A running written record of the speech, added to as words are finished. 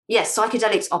yes,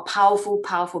 psychedelics are powerful,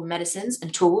 powerful medicines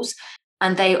and tools,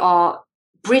 and they are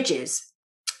bridges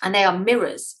and they are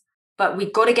mirrors. But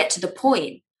we've got to get to the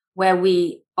point where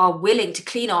we are willing to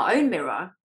clean our own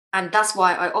mirror. And that's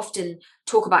why I often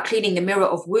talk about cleaning the mirror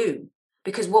of womb,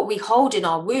 because what we hold in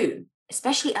our womb,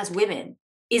 especially as women,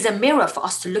 is a mirror for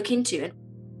us to look into.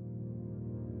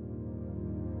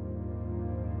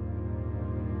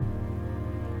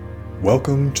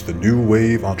 Welcome to the New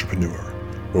Wave Entrepreneur,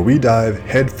 where we dive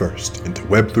headfirst into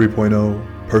Web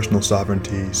 3.0, personal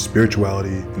sovereignty,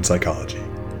 spirituality, and psychology.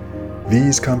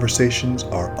 These conversations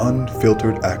are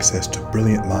unfiltered access to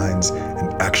brilliant minds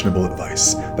and actionable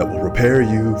advice that will prepare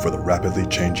you for the rapidly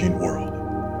changing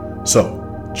world.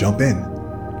 So, jump in.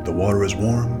 The water is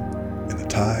warm and the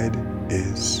tide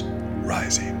is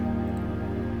rising.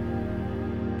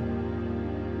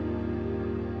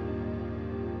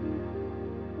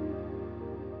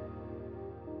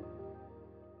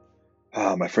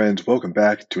 My friends, welcome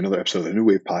back to another episode of the New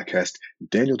Wave Podcast.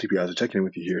 Daniel DiPiazza checking in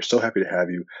with you here. So happy to have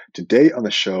you. Today on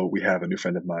the show, we have a new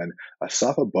friend of mine,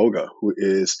 Safa Boga, who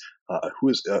is a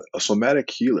somatic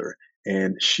healer,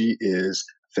 and she is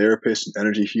a therapist, an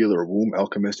energy healer, a womb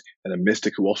alchemist, and a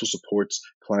mystic who also supports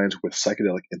clients with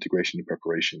psychedelic integration and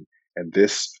preparation. And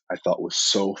this I thought was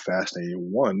so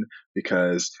fascinating. One,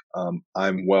 because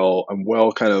I'm well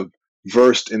kind of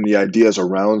versed in the ideas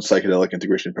around psychedelic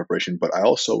integration and preparation, but I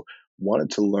also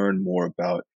wanted to learn more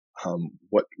about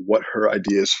what her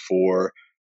ideas for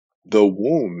the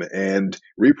womb and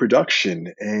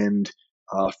reproduction and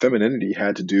femininity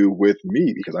had to do with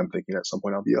me, because I'm thinking at some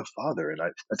point I'll be a father, and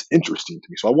that's interesting to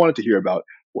me. So I wanted to hear about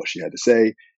what she had to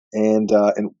say, and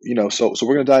so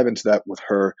we're going to dive into that with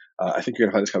her. I think you're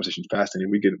going to find this conversation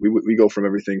fascinating. We go from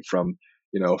everything from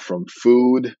from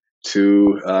food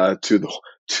to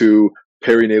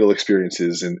perinatal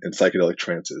experiences and psychedelic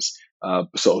trances.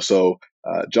 So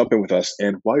jump in with us.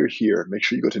 And while you're here, make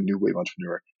sure you go to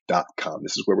newwaveentrepreneur.com.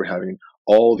 This is where we're having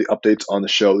all the updates on the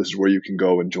show. This is where you can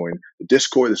go and join the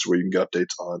Discord. This is where you can get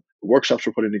updates on the workshops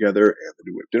we're putting together and the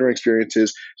New Wave dinner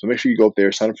experiences. So make sure you go up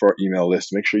there, sign up for our email list.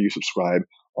 Make sure you subscribe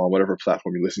on whatever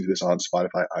platform you listen to this on,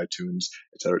 Spotify, iTunes,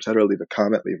 et cetera, et cetera. Leave a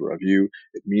comment, leave a review.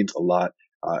 It means a lot,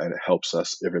 and it helps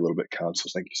us. Every little bit counts. So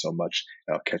thank you so much,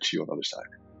 and I'll catch you on the other side.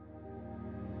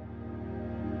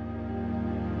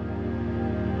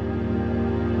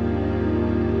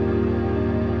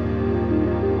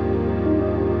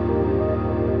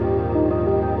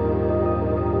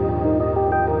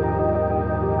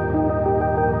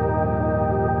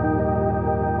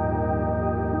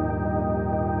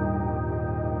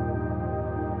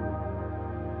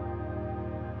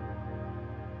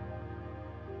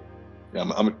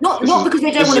 Not because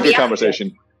they don't want to be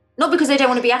conversation. Not because they don't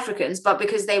want to be Africans, but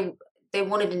because they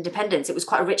wanted independence. It was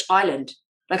quite a rich island.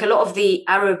 Like a lot of the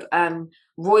Arab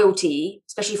royalty,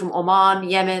 especially from Oman,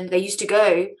 Yemen, they used to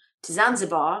go to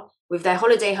Zanzibar with their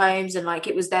holiday homes, and like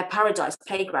it was their paradise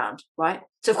playground, right?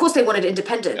 So of course they wanted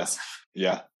independence.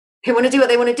 Yeah. They want to do what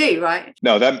they want to do, right?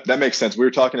 No, that makes sense. We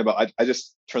were talking about. I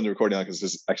just turned the recording on because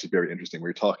this is actually very interesting. We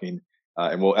were talking,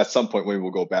 and we'll at some point maybe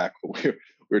we'll go back. But we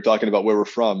were talking about where we're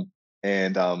from.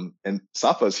 And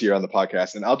Safa is here on the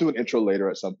podcast, and I'll do an intro later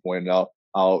at some point, and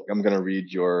I'm gonna read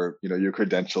your your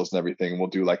credentials and everything, and we'll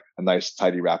do like a nice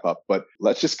tidy wrap up. But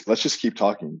let's just keep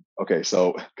talking. Okay,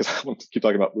 so because I want to keep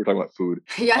talking about we're talking about food.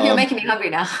 Yeah, you're making me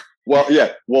hungry now. Well,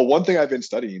 yeah. Well, one thing I've been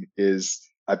studying is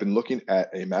I've been looking at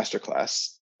a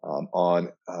masterclass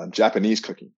on Japanese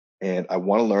cooking, and I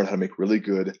want to learn how to make really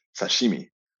good sashimi,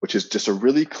 which is just a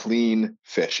really clean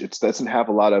fish. It doesn't have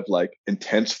a lot of like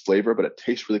intense flavor, but it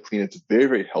tastes really clean. It's very,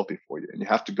 very healthy for you. And you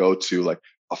have to go to like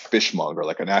a fishmonger,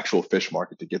 like an actual fish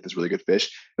market, to get this really good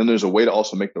fish. Then there's a way to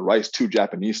also make the rice too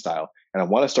Japanese style. And I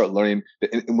want to start learning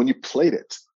that, and when you plate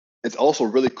it, it's also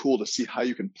really cool to see how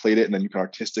you can plate it, and then you can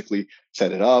artistically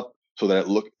set it up so that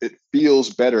it feels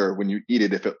better when you eat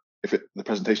it if the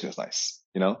presentation is nice,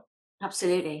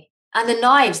 Absolutely. And the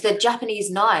knives, the Japanese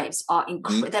knives are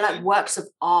incredible. They're like works of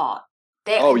art.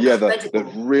 They're the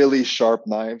really sharp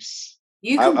knives.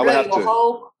 You can blow your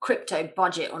whole crypto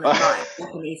budget on a knife,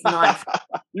 Japanese knife.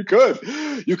 You could.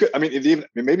 I mean,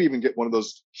 maybe even get one of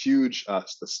those huge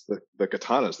the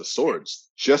katanas, the swords,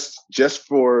 just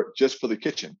for the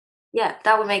kitchen. Yeah,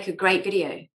 that would make a great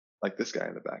video. Like this guy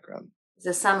in the background. He's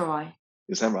a samurai.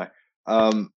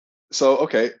 So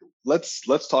okay,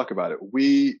 let's talk about it.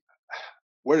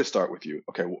 Where to start with you?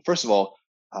 Okay, well, first of all,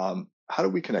 how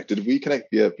did we connect? Did we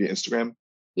connect via Instagram?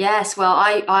 Yes. Well,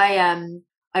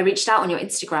 I reached out on your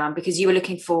Instagram because you were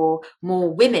looking for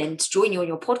more women to join you on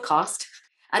your podcast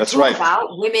and talk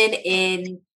about women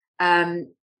in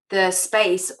the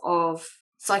space of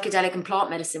psychedelic and plant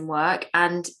medicine work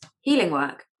and healing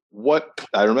work. What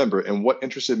I remember and what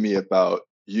interested me about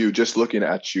you, just looking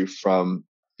at you from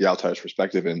the outsider's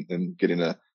perspective and getting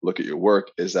a look at your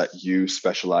work, is that you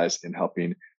specialize in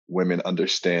helping women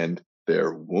understand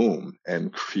their womb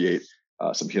and create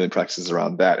some healing practices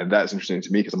around that. And that's interesting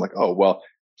to me because I'm like, oh, well, at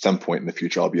some point in the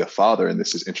future, I'll be a father, and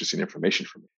this is interesting information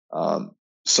for me.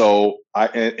 So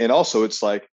and also it's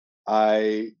like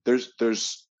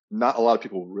there's not a lot of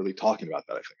people really talking about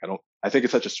that. I think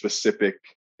it's such a specific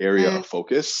area of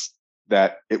focus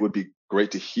that it would be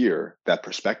great to hear that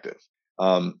perspective.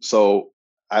 So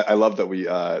I love that we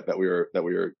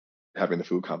were having the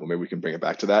food combo. Maybe we can bring it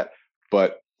back to that.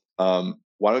 But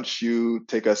why don't you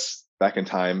take us back in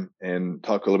time and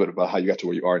talk a little bit about how you got to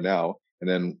where you are now, and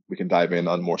then we can dive in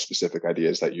on more specific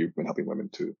ideas that you've been helping women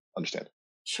to understand.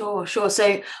 Sure.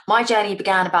 So my journey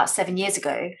began about 7 years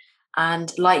ago,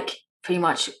 and like pretty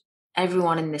much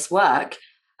everyone in this work,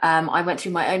 I went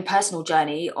through my own personal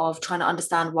journey of trying to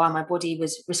understand why my body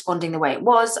was responding the way it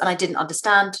was. And I didn't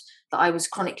understand that I was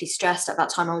chronically stressed. At that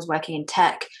time, I was working in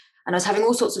tech, and I was having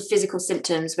all sorts of physical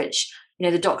symptoms, which,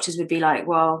 the doctors would be like,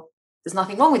 well, there's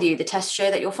nothing wrong with you. The tests show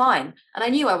that you're fine. And I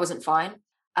knew I wasn't fine.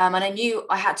 And I knew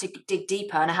I had to dig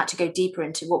deeper, and I had to go deeper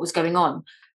into what was going on.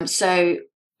 So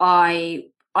I'm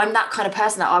that kind of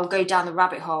person that I'll go down the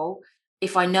rabbit hole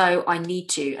if I know I need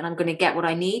to, and I'm going to get what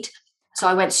I need. So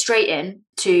I went straight in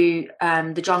to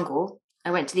the jungle.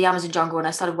 I went to the Amazon jungle, and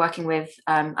I started working with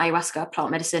ayahuasca,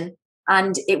 plant medicine.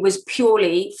 And it was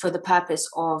purely for the purpose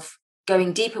of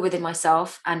going deeper within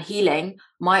myself and healing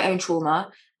my own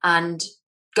trauma and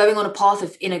going on a path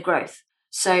of inner growth.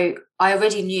 So I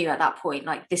already knew at that point,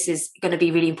 like, this is going to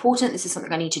be really important. This is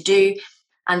something I need to do.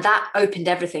 And that opened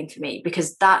everything for me,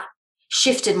 because that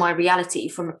shifted my reality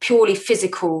from a purely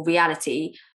physical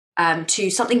reality to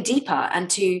something deeper, and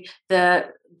to the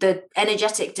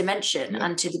energetic dimension,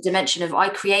 and to the dimension of I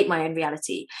create my own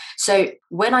reality. So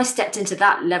when I stepped into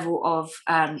that level of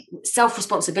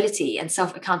self-responsibility and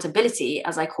self-accountability,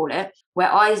 as I call it,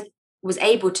 where I was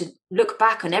able to look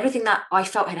back on everything that I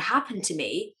felt had happened to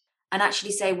me and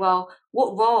actually say, well,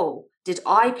 what role did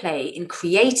I play in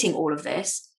creating all of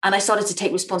this? And I started to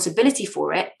take responsibility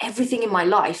for it. Everything in my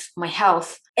life, my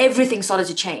health, everything started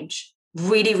to change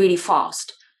really, really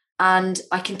fast. And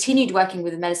I continued working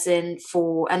with medicine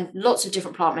and lots of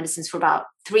different plant medicines for about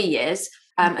 3 years,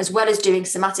 as well as doing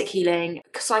somatic healing,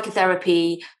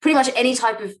 psychotherapy, pretty much any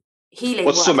type of healing.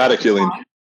 What's somatic healing?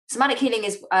 Somatic healing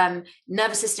is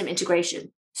nervous system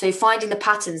integration. So finding the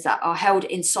patterns that are held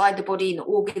inside the body, in the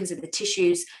organs and the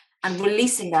tissues, and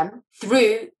releasing them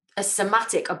through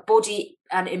a body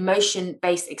and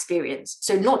emotion-based experience.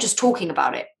 So not just talking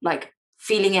about it, like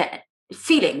feeling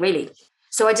really.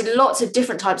 So I did lots of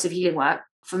different types of healing work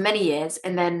for many years.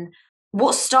 And then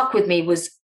what stuck with me was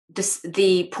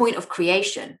the point of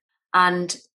creation.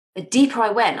 And the deeper I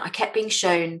went, I kept being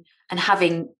shown and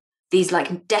having these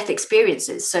like death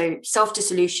experiences. So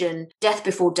self-dissolution, death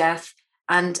before death.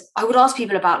 And I would ask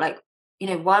people about, like,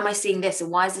 why am I seeing this,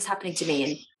 and why is this happening to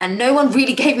me? And no one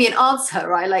really gave me an answer,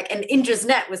 right? Like, an Indra's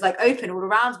net was like open all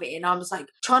around me, and I was like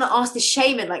trying to ask the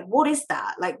shaman, like, what is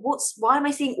that? Like, why am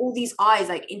I seeing all these eyes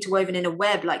like interwoven in a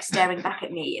web, like staring back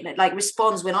at me, and it like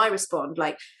responds when I respond?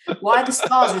 Like, why are the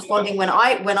stars responding when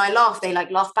I laugh? They like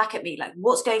laugh back at me. Like,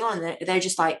 what's going on? And they're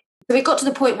just like. So it got to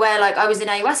the point where, like, I was in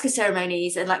ayahuasca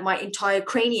ceremonies, and like my entire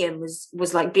cranium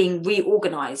was like being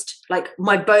reorganized. Like,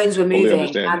 my bones were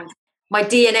moving, and my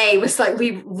DNA was like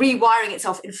rewiring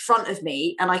itself in front of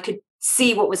me, and I could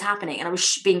see what was happening, and I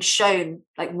was being shown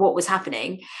like what was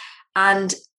happening.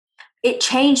 And it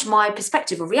changed my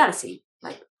perspective of reality.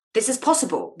 Like, this is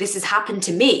possible. This has happened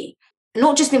to me,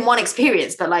 not just in one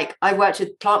experience, but like I worked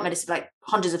with plant medicine like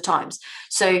hundreds of times.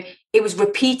 So it was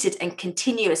repeated and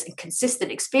continuous and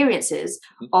consistent experiences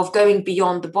of going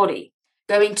beyond the body,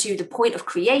 going to the point of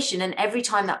creation. And every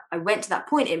time that I went to that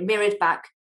point, it mirrored back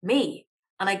me.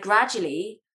 And I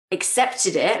gradually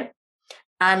accepted it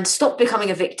and stopped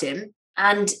becoming a victim,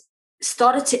 and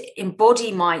started to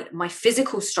embody my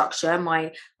physical structure,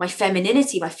 my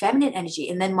femininity, my feminine energy.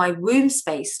 And then my womb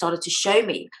space started to show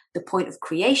me the point of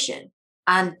creation.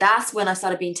 And that's when I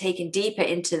started being taken deeper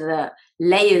into the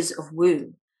layers of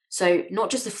womb. So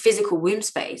not just the physical womb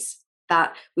space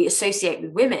that we associate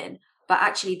with women, but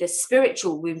actually the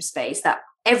spiritual womb space that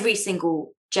every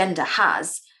single gender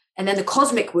has. And then the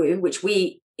cosmic womb, which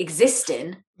we exist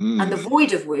in, and the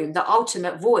void of womb, the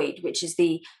ultimate void, which is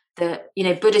the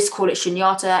Buddhists call it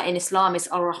shunyata. In Islam, it's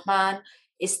ar-Rahman.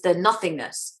 It's the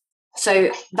nothingness.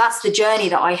 So that's the journey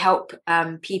that I help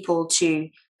people to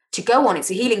go on.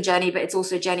 It's a healing journey, but it's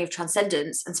also a journey of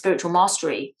transcendence and spiritual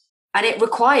mastery. And it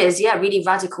requires, really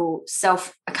radical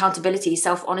self-accountability,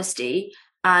 self-honesty,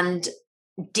 and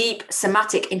deep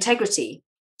somatic integrity.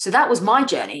 So that was my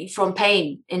journey from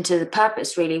pain into the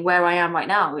purpose, really, where I am right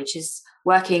now, which is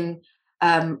working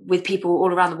with people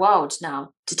all around the world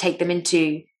now to take them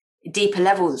into deeper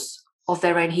levels of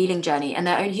their own healing journey and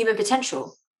their own human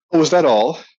potential. Was that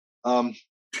all? I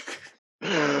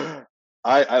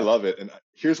love it. And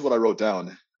here's what I wrote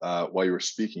down while you were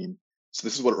speaking. So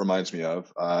this is what it reminds me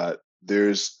of.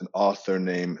 There's an author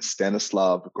named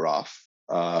Stanislav Grof,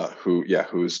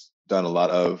 who's done a lot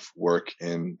of work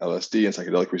in LSD and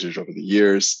psychedelic research over the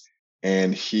years.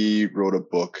 And he wrote a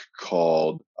book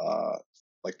called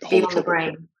like the Beyond the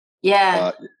Brain.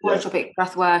 Holotropic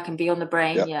breath work and Beyond the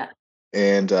Brain. Yeah.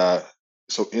 And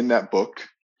so in that book,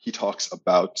 he talks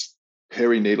about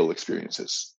perinatal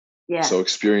experiences. Yeah. So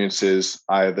experiences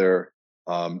either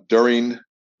during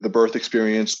the birth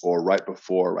experience or right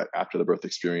before, right after the birth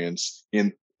experience,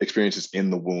 in experiences in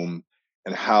the womb,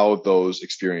 and how those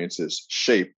experiences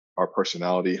shape our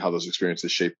personality, how those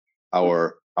experiences shape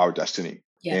our destiny,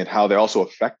 and how they also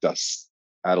affect us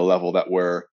at a level that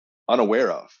we're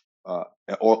unaware of,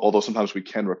 although sometimes we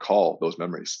can recall those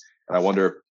memories. And I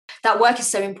wonder, that work is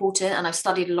so important, and I've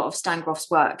studied a lot of Stan Grof's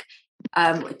work,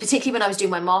 particularly when I was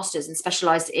doing my master's and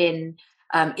specialized in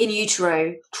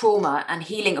utero trauma and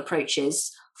healing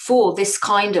approaches for this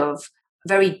kind of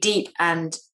very deep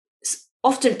and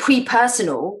often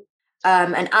pre-personal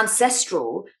and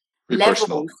ancestral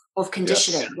levels of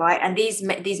conditioning, right? And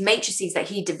these matrices that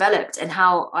he developed, and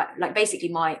how basically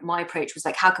my approach was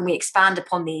like, how can we expand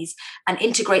upon these and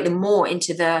integrate them more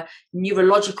into the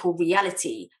neurological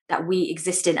reality that we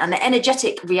exist in and the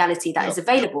energetic reality that is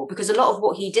available? Because a lot of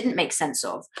what he didn't make sense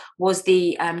of was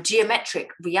the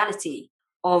geometric reality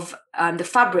of the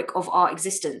fabric of our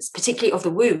existence, particularly of the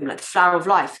womb, like the flower of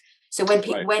life. So when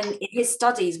in his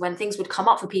studies, when things would come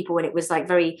up for people and it was like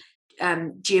very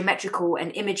geometrical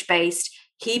and image based,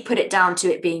 he put it down to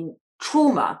it being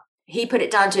trauma. He put it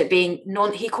down to it being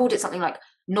he called it something like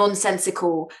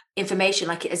nonsensical information,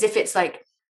 like as if it's like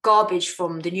garbage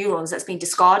from the neurons that's been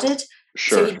discarded.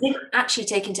 So he didn't actually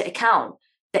take into account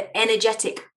the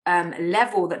energetic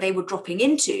level that they were dropping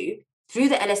into through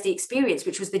the LSD experience,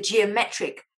 which was the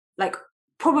geometric, like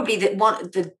probably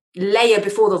the layer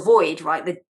before the void,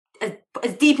 right?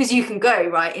 As deep as you can go,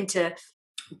 right, into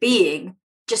being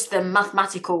just the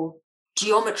mathematical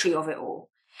geometry of it all.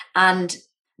 And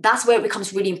that's where it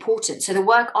becomes really important. So the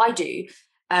work I do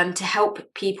to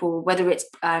help people, whether it's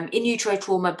in utero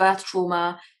trauma, birth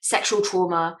trauma, sexual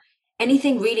trauma,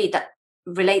 anything really that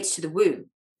relates to the womb.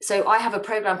 So I have a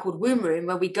program called Womb Room,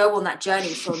 where we go on that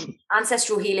journey from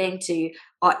ancestral healing to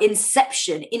our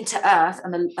inception into earth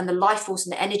and the life force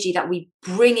and the energy that we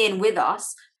bring in with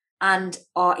us, and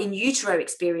our in utero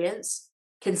experience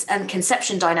and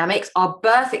conception dynamics, our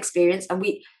birth experience. And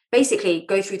we basically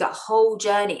go through that whole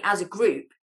journey as a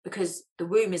group, because the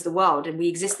womb is the world and we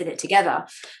exist in it together.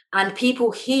 And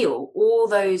people heal all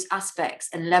those aspects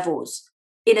and levels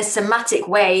in a somatic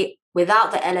way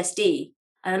without the LSD.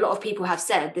 And a lot of people have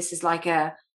said this is like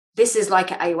an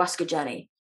ayahuasca journey,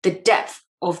 the depth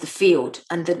of the field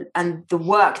and the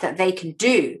work that they can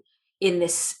do in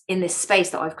this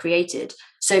space that I've created.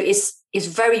 So it's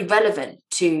very relevant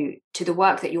to the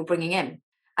work that you're bringing in.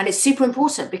 And it's super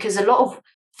important, because a lot of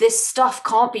this stuff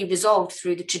can't be resolved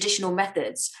through the traditional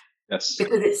methods. Yes.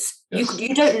 Because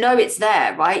you don't know it's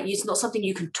there, right? It's not something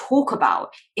you can talk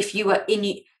about. If you are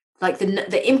in like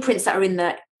the imprints that are in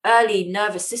the early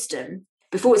nervous system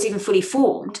before it's even fully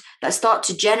formed, that start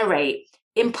to generate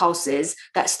impulses,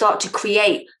 that start to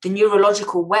create the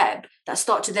neurological web, that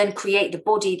start to then create the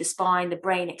body, the spine, the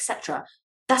brain, etc.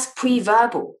 That's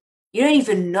pre-verbal. You don't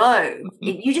even know.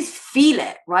 You just feel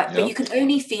it, right? Yep. But you can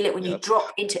only feel it when you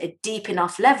drop into a deep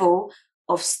enough level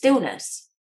of stillness,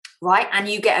 right? And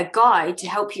you get a guide to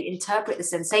help you interpret the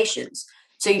sensations.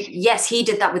 So yes, he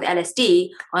did that with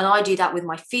LSD, and I do that with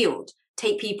my field.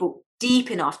 Take people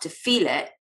deep enough to feel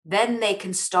it, then they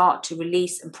can start to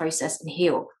release and process and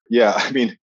heal. Yeah, I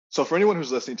mean, so for anyone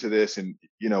who's listening to this, and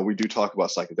we do talk about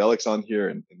psychedelics on here,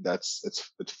 and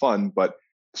it's fun, but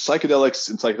psychedelics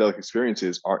and psychedelic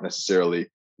experiences aren't necessarily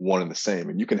one and the same.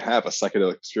 And you can have a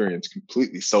psychedelic experience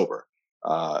completely sober.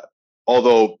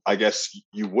 Although I guess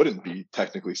you wouldn't be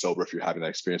technically sober if you're having that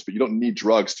experience, but you don't need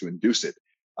drugs to induce it.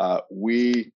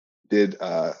 We did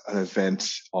an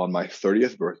event on my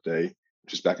 30th birthday,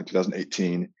 which was back in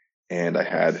 2018. And I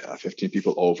had 15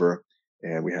 people over,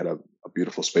 and we had a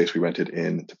beautiful space we rented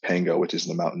in Topanga, which is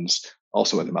in the mountains,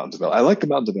 also in the mountains of LA. I like the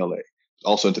mountains of LA,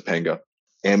 also in Topanga.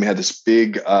 And we had this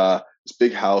big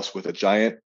house with a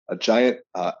giant a giant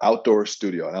outdoor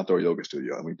studio, an outdoor yoga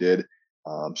studio, and we did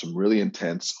some really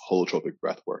intense holotropic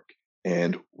breath work.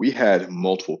 And we had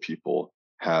multiple people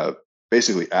have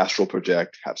basically astral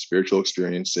project, have spiritual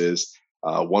experiences.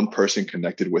 One person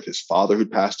connected with his father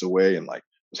who'd passed away and like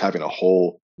was having a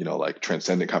whole, like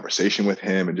transcendent conversation with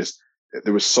him. And just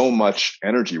there was so much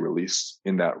energy released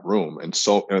in that room. And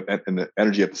the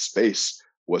energy of the space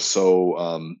was so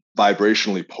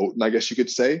vibrationally potent, I guess you could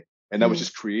say. And that was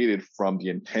just created from the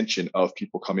intention of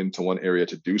people coming to one area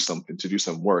to do something, to do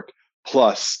some work,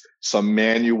 plus some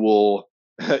manual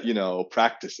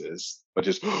practices, but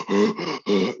just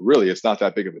really, it's not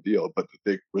that big of a deal. But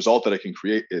the result that I can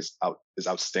create is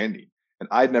outstanding. And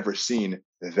I'd never seen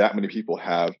that many people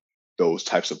have those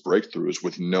types of breakthroughs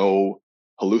with no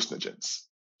hallucinogens.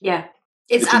 Yeah,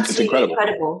 it's absolutely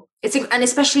incredible. And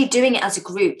especially doing it as a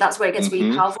group, that's where it gets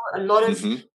really powerful. A lot of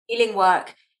healing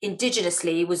work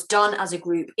indigenously was done as a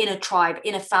group, in a tribe,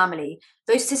 in a family.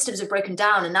 Those systems are broken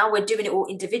down, and now we're doing it all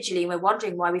individually, and we're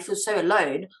wondering why we feel so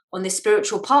alone on this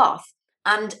spiritual path.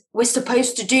 And we're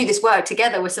supposed to do this work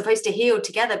together. We're supposed to heal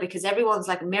together because everyone's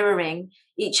like mirroring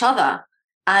each other.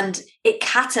 And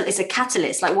it's a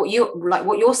catalyst, like what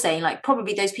you're saying. Like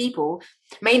probably those people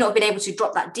may not have been able to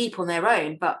drop that deep on their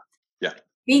own, but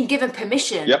being given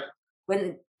permission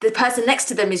when the person next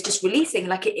to them is just releasing,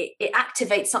 like it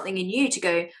activates something in you to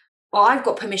go, well, I've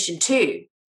got permission too.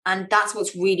 And that's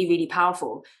what's really, really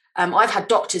powerful. I've had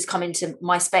doctors come into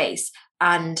my space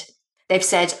and they've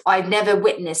said, I've never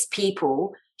witnessed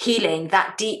people healing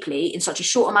that deeply in such a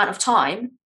short amount of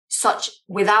time,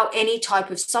 without any type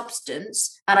of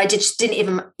substance. And I just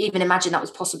didn't even imagine that was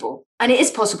possible. And it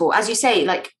is possible. As you say,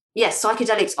 like, yes,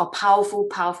 psychedelics are powerful,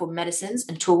 powerful medicines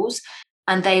and tools,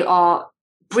 and they are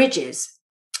bridges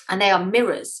and they are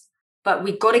mirrors. But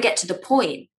we've got to get to the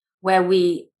point where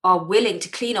we are willing to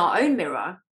clean our own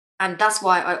mirror. And that's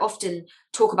why I often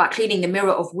talk about cleaning the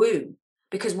mirror of womb,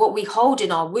 because what we hold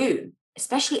in our womb,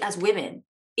 especially as women,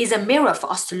 is a mirror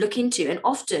for us to look into. And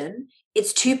often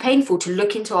it's too painful to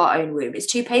look into our own womb.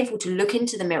 It's too painful to look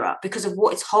into the mirror because of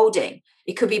what it's holding.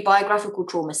 It could be biographical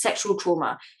trauma, sexual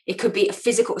trauma. It could be a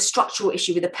structural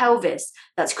issue with the pelvis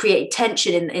that's created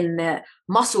tension in the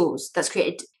muscles, that's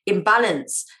created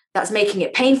imbalance, that's making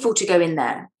it painful to go in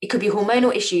there. It could be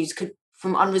hormonal issues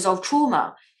from unresolved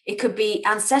trauma. It could be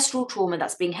ancestral trauma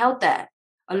that's being held there.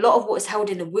 A lot of what is held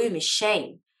in the womb is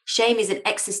shame. Shame is an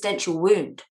existential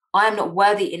wound. I am not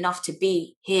worthy enough to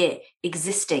be here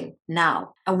existing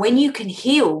now. And when you can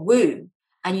heal womb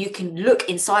and you can look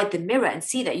inside the mirror and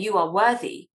see that you are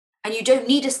worthy, and you don't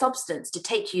need a substance to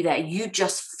take you there, you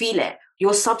just feel it.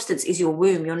 Your substance is your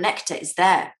womb. Your nectar is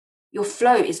there. Your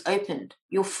flow is opened.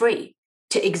 You're free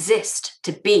to exist,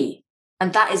 to be.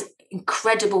 And that is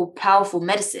incredible, powerful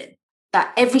medicine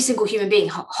that every single human being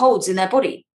holds in their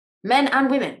body, men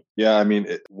and women. Yeah, I mean,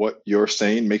 what you're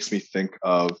saying makes me think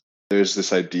of, there's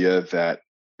this idea that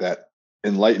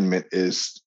enlightenment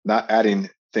is not adding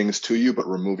things to you, but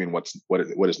removing what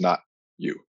is not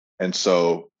you. And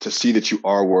so to see that you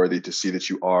are worthy, to see that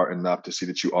you are enough, to see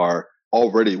that you are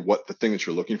already what the thing that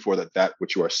you're looking for, that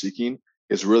which you are seeking,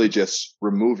 is really just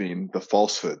removing the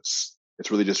falsehoods.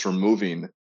 It's really just removing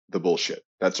the bullshit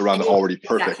that's around the already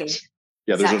perfect. Exactly.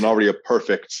 Yeah, there's already a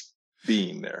perfect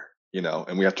being there,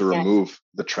 and we have to remove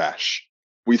the trash.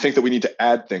 We think that we need to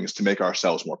add things to make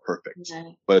ourselves more perfect,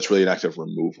 but it's really an act of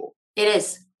removal. It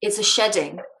is. It's a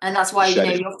shedding. And that's why, you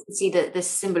often see the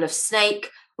symbol of snake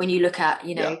when you look at,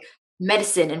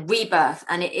 medicine and rebirth.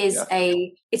 And it is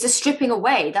it's a stripping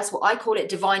away. That's what I call it,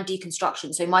 divine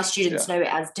deconstruction. So my students know it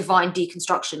as divine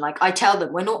deconstruction. Like I tell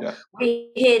them, we're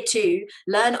here to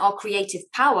learn our creative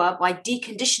power by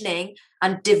deconditioning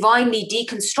and divinely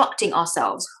deconstructing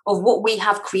ourselves of what we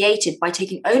have created, by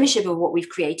taking ownership of what we've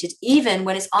created, even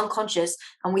when it's unconscious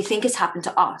and we think it's happened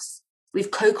to us.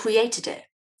 We've co-created it.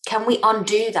 Can we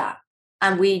undo that?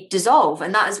 And we dissolve.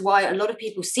 And that is why a lot of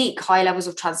people seek high levels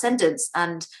of transcendence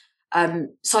and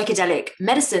psychedelic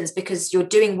medicines, because you're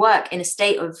doing work in a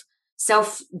state of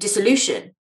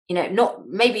self-dissolution,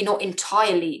 maybe not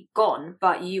entirely gone,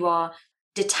 but you are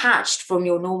detached from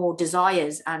your normal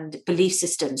desires and belief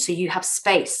systems. So you have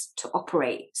space to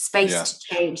operate, space to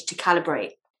change, to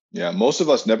calibrate. Yeah, most of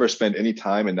us never spend any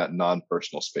time in that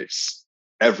non-personal space.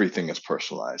 Everything is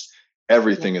personalized.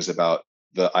 Everything is about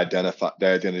the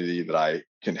identity that I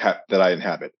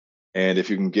inhabit. And if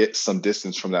you can get some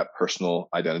distance from that personal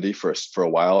identity for a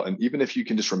while, and even if you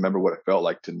can just remember what it felt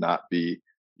like to not be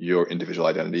your individual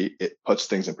identity, it puts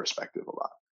things in perspective a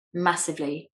lot.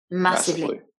 Massively.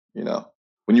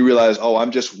 When you realize,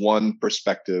 I'm just one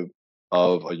perspective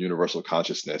of a universal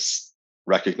consciousness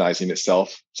recognizing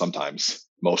itself sometimes,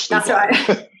 mostly That's blind.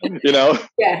 right. You know?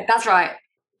 Yeah, that's right.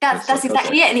 That's It's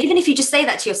exactly like, it. And even if you just say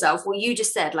that to yourself, what you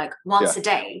just said, like once yeah, a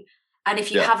day, and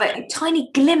if you yeah, have a tiny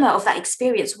glimmer of that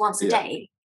experience once a yeah, day,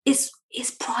 is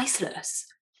priceless.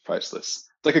 priceless.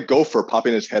 It's like a gopher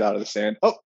popping his head out of the sand.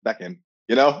 Oh, back in,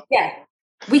 you know? Yeah.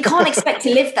 We can't expect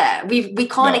to live there. We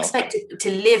can't No. expect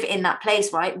to live in that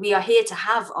place, right? We are here to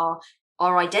have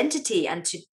our identity and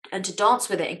to dance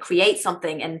with it and create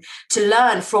something and to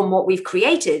learn from what we've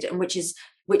created, and which is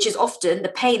often the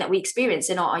pain that we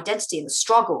experience in our identity and the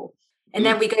struggle. And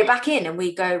then we go back in and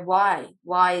we go, why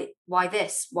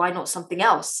this? Why not something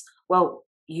else? Well,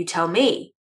 you tell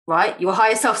me, right? Your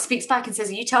higher self speaks back and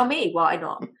says, you tell me, why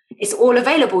not? It's all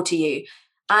available to you.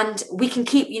 And we can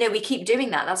keep, we keep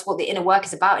doing that. That's what the inner work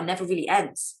is about. It never really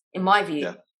ends, in my view.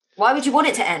 Yeah. Why would you want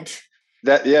it to end?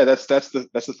 That's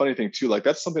the funny thing too. Like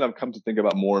that's something I've come to think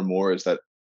about more and more, is that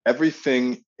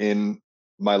everything in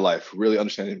my life, really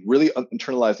understanding, really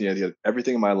internalizing the idea that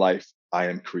everything in my life I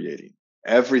am creating.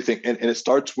 Everything. And it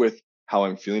starts with how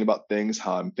I'm feeling about things,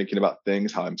 how I'm thinking about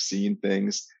things, how I'm seeing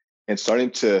things, and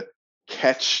starting to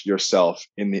catch yourself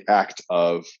in the act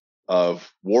of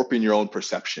warping your own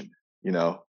perception,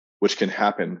 which can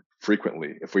happen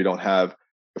frequently if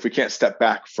we can't step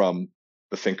back from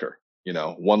the thinker,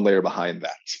 one layer behind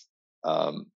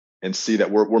that, and see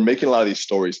that we're making a lot of these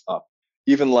stories up.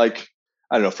 Even like,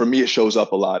 I don't know, for me, it shows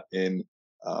up a lot in,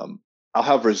 I'll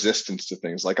have resistance to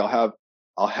things. Like I'll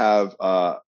have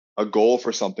a goal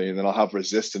for something, and then I'll have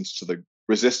resistance to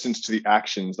the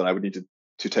actions that I would need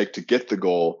to take to get the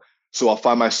goal. So I'll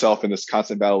find myself in this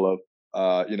constant battle of,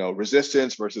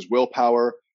 resistance versus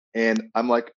willpower. And I'm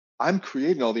like, I'm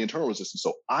creating all the internal resistance.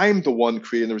 So I'm the one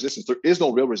creating the resistance. There is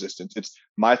no real resistance. It's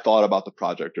my thought about the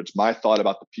project, or it's my thought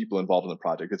about the people involved in the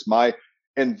project.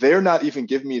 And they're not even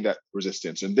giving me that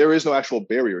resistance. And there is no actual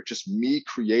barrier. It's just me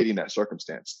creating that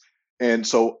circumstance. And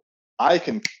so I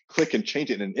can click and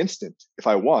change it in an instant if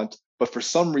I want. But for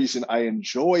some reason, I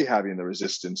enjoy having the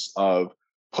resistance of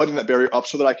putting that barrier up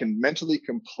so that I can mentally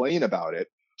complain about it,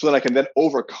 so that I can then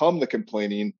overcome the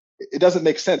complaining. It doesn't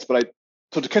make sense,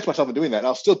 so to catch myself in doing that, and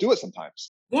I'll still do it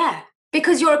sometimes. Yeah,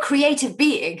 because you're a creative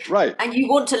being, right? And you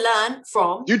want to learn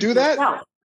from you do that. yourself.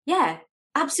 Yeah,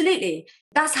 absolutely.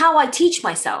 That's how I teach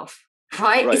myself.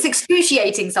 Right? It's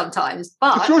excruciating sometimes,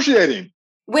 but excruciating.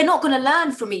 We're not going to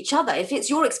learn from each other. If it's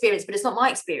your experience, but it's not my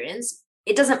experience,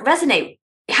 it doesn't resonate.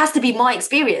 It has to be my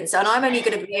experience, and I'm only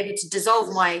going to be able to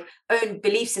dissolve my own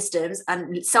belief systems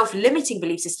and self-limiting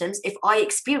belief systems if I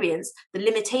experience the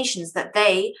limitations that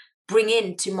they bring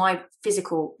into my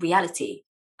physical reality.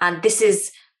 And this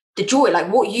is the joy. Like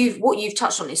what you've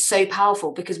touched on is so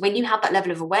powerful, because when you have that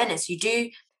level of awareness, you do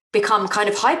become kind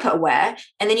of hyper aware,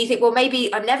 and then you think, well,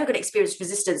 maybe I'm never going to experience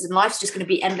resistance and life's just going to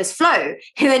be endless flow.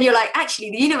 And then you're like,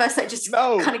 actually, the universe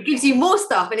kind of gives you more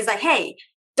stuff, and it's like, hey,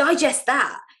 digest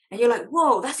that. And you're like,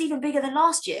 whoa, that's even bigger than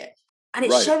last year. And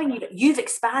it's showing you that you've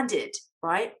expanded,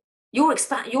 right? Your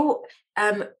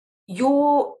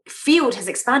field has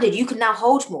expanded. You can now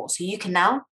hold more. So you can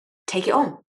now take it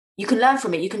on. You can learn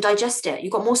from it. You can digest it.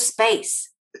 You've got more space.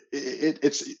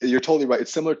 You're totally right.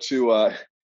 It's similar to,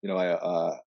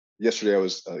 yesterday I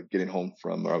was getting home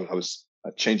I was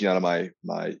changing out of my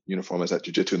uniform. I was at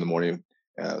jiu-jitsu in the morning.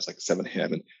 It was like 7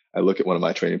 a.m. And I look at one of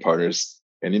my training partners,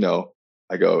 and,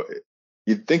 I go,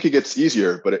 you'd think it gets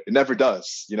easier, but it never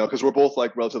does, because we're both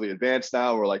like relatively advanced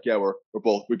now. We're like, yeah, we've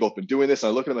both been doing this. And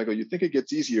I look at him, I go, you think it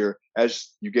gets easier as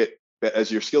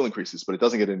your skill increases, but it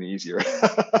doesn't get any easier.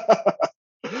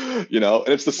 And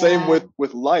it's the same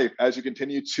with life. As you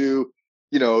continue to,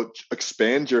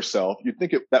 expand yourself, you'd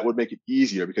think that would make it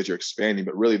easier because you're expanding,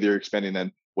 but really they're expanding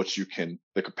then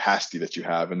the capacity that you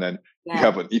have. And then you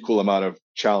have an equal amount of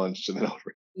challenge to then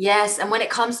over. Yes. And when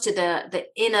it comes to the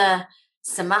inner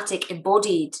somatic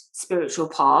embodied spiritual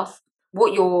path,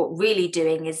 what you're really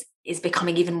doing is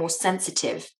becoming even more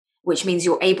sensitive, which means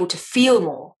you're able to feel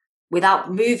more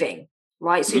without moving,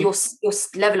 right? So your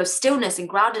level of stillness and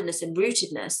groundedness and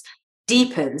rootedness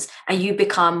deepens, and you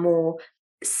become more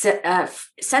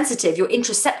sensitive. Your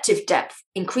interoceptive depth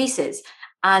increases,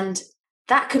 and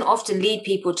that can often lead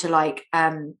people to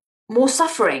more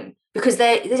suffering, because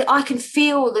I can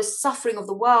feel the suffering of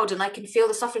the world, and I can feel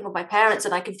the suffering of my parents,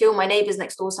 and I can feel my neighbors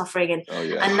next door suffering.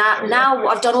 And now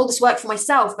I've done all this work for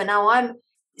myself, but now I'm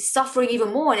suffering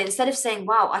even more. And instead of saying,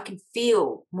 wow, I can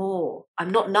feel more,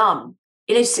 I'm not numb.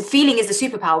 Feeling is the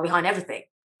superpower behind everything,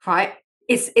 right?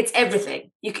 It's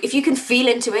everything. If you can feel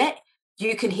into it,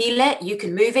 you can heal it, you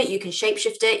can move it, you can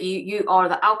shapeshift it. You are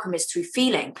the alchemist through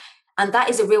feeling. And that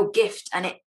is a real gift.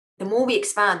 And the more we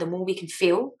expand, the more we can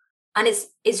feel. And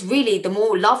it's really the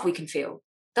more love we can feel.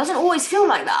 It doesn't always feel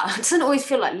like that. It doesn't always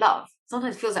feel like love.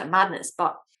 Sometimes it feels like madness,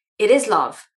 but it is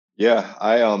love. Yeah,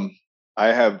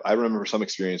 I remember some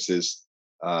experiences,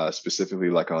 specifically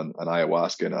like on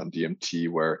ayahuasca and on DMT,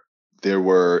 where there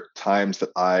were times that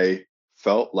I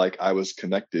felt like I was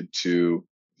connected to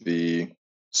the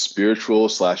spiritual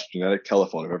slash genetic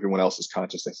telephone of everyone else's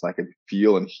consciousness. And I could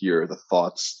feel and hear the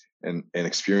thoughts and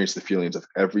experience the feelings of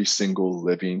every single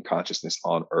living consciousness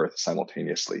on earth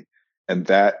simultaneously. And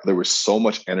that there was so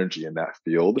much energy in that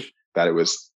field that it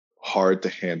was hard to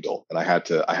handle. And I had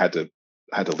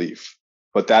to leave.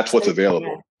 But that's what's So,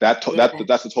 available. yeah, yeah,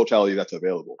 That's the totality that's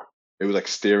available. It was like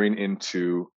staring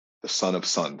into the sun of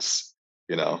suns,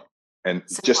 and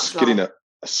so much just getting love.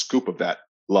 a scoop of that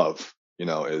love,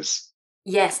 is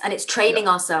Yes, and it's yeah, training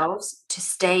ourselves to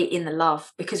stay in the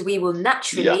love, because we will yeah,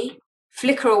 naturally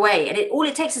flicker away. And all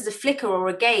it takes is a flicker or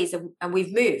a gaze, and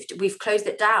we've moved, we've closed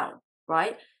it down,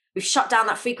 right? We've shut down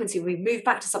that frequency, we've moved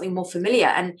back to something more familiar.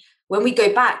 And when we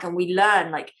go back and we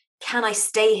learn, like, can I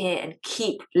stay here and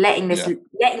keep letting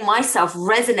yeah, myself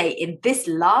resonate in this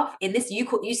love, in this,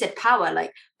 you said power,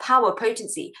 like power,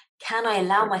 potency. Can I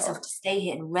allow great myself power. to stay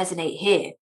here and resonate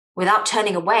here without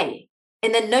turning away?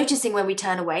 And then noticing when we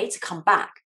turn away to come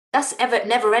back. That's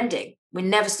never ending. We're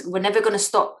never going to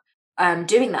stop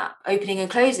doing that, opening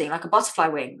and closing like a butterfly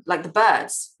wing, like the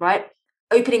birds, right?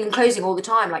 Opening and closing all the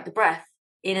time, like the breath,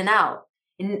 in and out,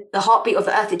 in the heartbeat of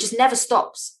the earth. It just never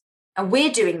stops. And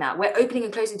we're doing that. We're opening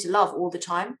and closing to love all the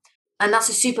time. And that's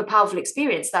a super powerful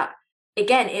experience that,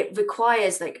 again, it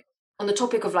requires, like, on the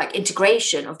topic of like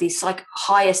integration of these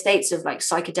higher states of like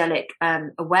psychedelic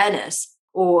awareness,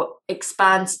 or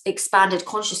expanded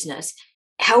consciousness,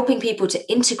 helping people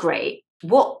to integrate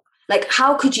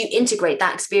how could you integrate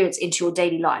that experience into your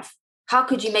daily life? How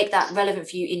could you make that relevant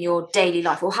for you in your daily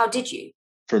life? Or how did you?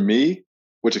 For me,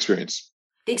 which experience?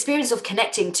 The experience of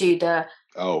connecting to the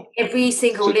Oh, every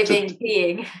single to living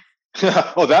being.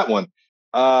 oh, that one.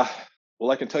 Uh, well,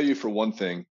 I can tell you for one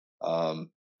thing,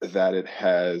 that it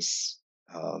has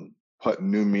put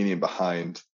new meaning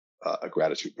behind a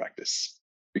gratitude practice,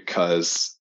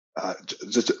 because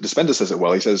Dispenza says it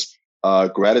well. He says,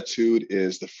 gratitude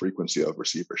is the frequency of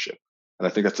receivership. And I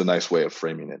think that's a nice way of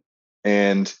framing it.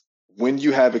 And when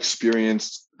you have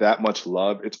experienced that much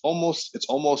love, it's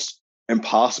almost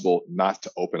impossible not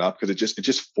to open up, because it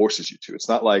just forces you to. It's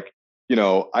not like, you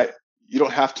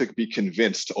don't have to be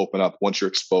convinced to open up once you're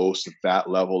exposed to that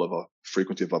level of a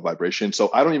frequency of a vibration. So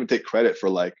I don't even take credit for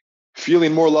like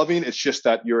feeling more loving. It's just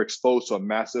that you're exposed to a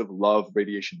massive love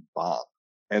radiation bomb.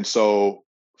 And so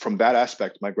from that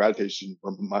aspect, my gratitude,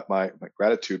 or my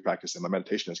gratitude practice and my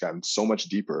meditation has gotten so much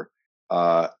deeper.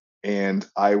 And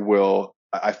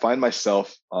I find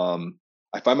myself on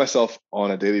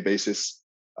a daily basis,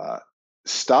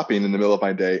 stopping in the middle of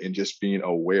my day and just being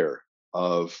aware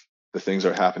of the things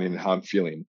that are happening and how I'm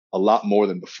feeling a lot more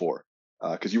than before.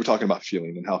 Because you were talking about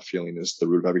feeling and how feeling is the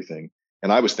root of everything.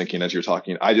 And I was thinking, as you were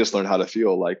talking, I just learned how to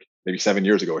feel like maybe 7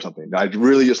 years ago or something. I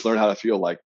really just learned how to feel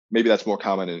like, maybe that's more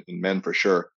common in men for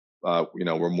sure.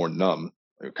 We're more numb,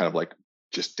 kind of like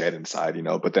just dead inside,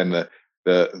 But then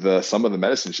the some of the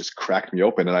medicines just cracked me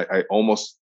open, and I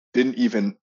almost didn't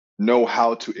even know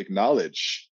how to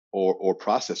acknowledge or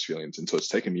process feelings. And so it's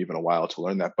taken me even a while to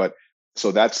learn that. But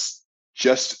so that's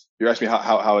just, you're asking me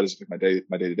how it is my day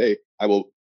to day. I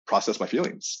will process my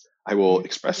feelings. I will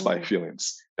express my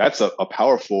feelings. That's a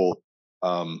powerful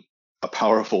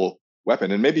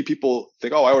weapon. And maybe people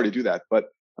think, oh, I already do that. But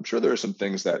I'm sure there are some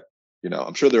things that,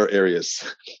 I'm sure there are areas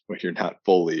where you're not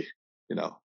fully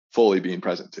being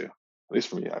present to. At least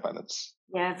for me, I find that's,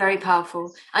 Yeah, very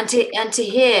powerful. And to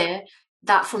hear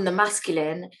that from the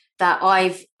masculine, that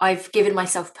I've given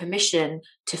myself permission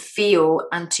to feel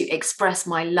and to express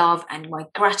my love and my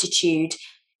gratitude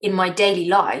in my daily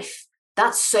life,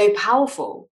 that's so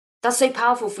powerful. That's so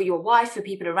powerful for your wife, for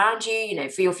people around you,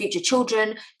 for your future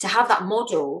children, to have that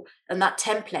model and that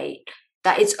template,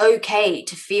 that it's okay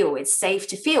to feel, it's safe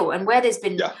to feel. And where there's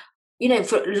been, yeah.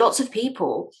 for lots of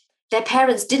people, their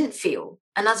parents didn't feel.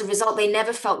 And as a result, they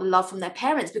never felt the love from their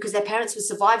parents, because their parents were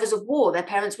survivors of war. Their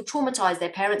parents were traumatized. Their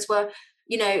parents were,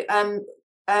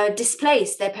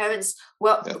 displaced. Their parents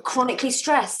were Yeah. chronically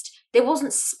stressed. There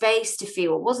wasn't space to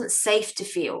feel. It wasn't safe to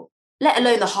feel, let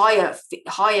alone the higher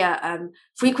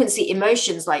frequency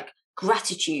emotions like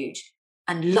gratitude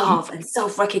and love and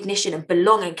self-recognition and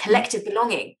belonging, collective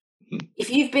belonging. If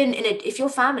your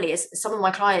family, as some of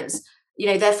my clients,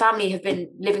 their family have been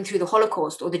living through the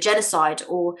Holocaust or the genocide,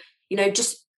 or,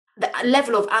 just the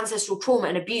level of ancestral trauma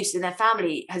and abuse in their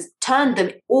family has turned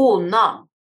them all numb.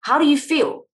 How do you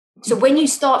feel? So when you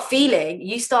start feeling,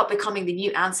 you start becoming the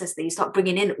new ancestor. You start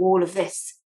bringing in all of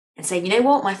this and saying, you know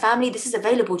what, my family, this is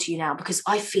available to you now because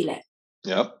I feel it.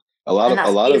 Yeah. And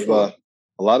that's beautiful.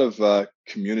 A lot of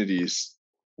communities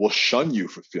will shun you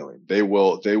for feeling. They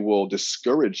will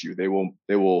discourage you. They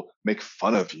will make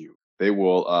fun of you. They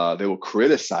will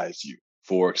criticize you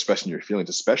for expressing your feelings,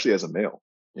 especially as a male,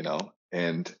 you know.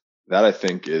 And that I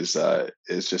think is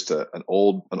just an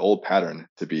old pattern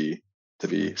to be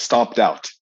stomped out.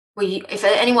 Well, if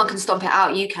anyone can stomp it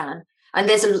out, you can. And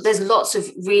there's lots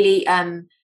of really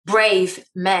brave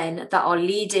men that are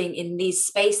leading in these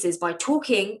spaces by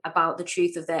talking about the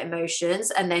truth of their emotions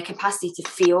and their capacity to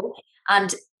feel,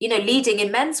 and leading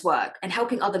in men's work and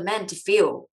helping other men to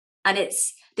feel. And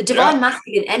it's the Yeah. divine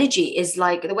masculine energy is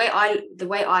like the way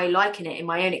I liken it in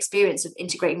my own experience of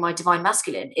integrating my divine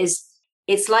masculine is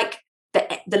it's like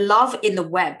the love in the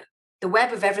web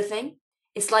of everything.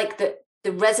 It's like the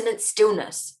resonant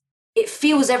stillness. It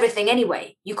feels everything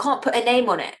anyway. You can't put a name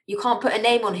on it. You can't put a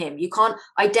name on him. You can't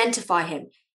identify him.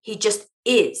 He just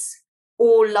is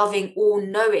all loving, all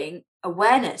knowing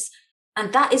awareness.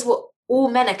 And that is what all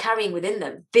men are carrying within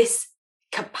them, this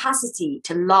capacity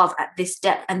to love at this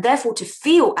depth and therefore to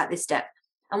feel at this depth.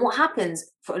 And what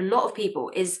happens for a lot of people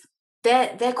is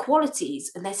their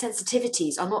qualities and their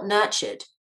sensitivities are not nurtured.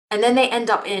 And then they end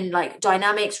up in like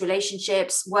dynamics,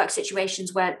 relationships, work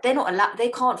situations where they're not allowed, they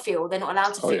can't feel, they're not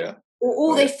allowed to Oh feel. yeah. Or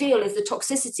all Oh they yeah. feel is the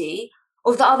toxicity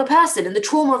of the other person and the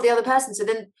trauma of the other person. So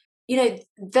then,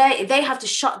 they have to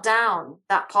shut down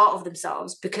that part of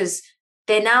themselves because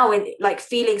they're now in like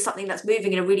feeling something that's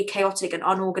moving in a really chaotic and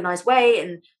unorganized way.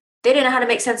 And they don't know how to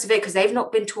make sense of it because they've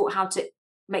not been taught how to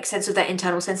make sense of their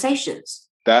internal sensations.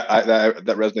 That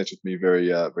resonates with me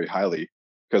very highly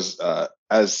because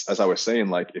as I was saying,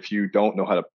 like if you don't know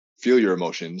how to feel your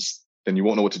emotions, then you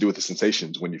won't know what to do with the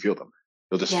sensations when you feel them.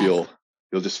 You'll just Yeah.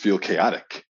 feel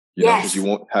chaotic, because Yes. you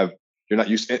won't have you're not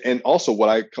used. And also, what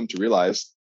I come to realize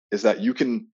is that you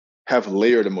can have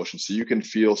layered emotions. So you can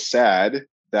feel sad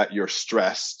that you're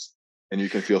stressed, and you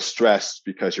can feel stressed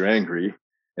because you're angry,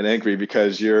 and angry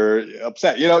because you're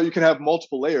upset. You can have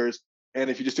multiple layers, and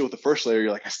if you just deal with the first layer,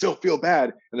 you're like, I still feel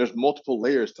bad. And there's multiple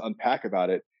layers to unpack about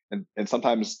it. And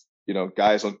sometimes,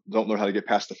 guys don't learn how to get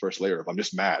past the first layer of I'm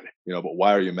just mad, but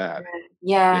why are you mad?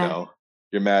 You Yeah. know,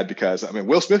 you're mad because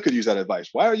Will Smith could use that advice.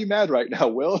 Why are you mad right now,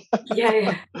 Will?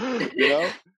 Yeah. you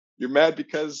know, you're mad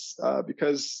because,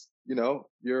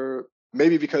 you're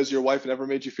maybe because your wife never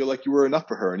made you feel like you were enough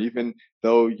for her. And even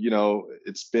though,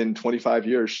 it's been 25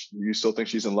 years, you still think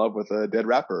she's in love with a dead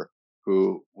rapper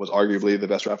who was arguably the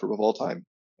best rapper of all time.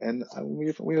 And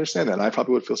we understand that. And I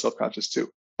probably would feel self-conscious too.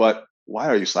 But why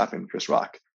are you slapping Chris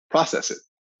Rock? Process it.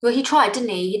 Well, he tried, didn't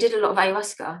he? He did a lot of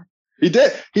ayahuasca. He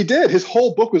did. He did. His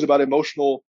whole book was about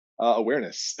emotional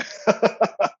awareness.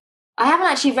 I haven't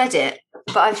actually read it,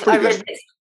 but It's I pretty read good. it.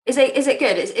 Is it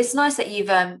good? It's nice that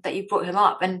you've brought him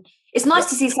up, and it's nice Yeah,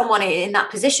 to see someone in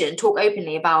that position talk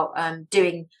openly about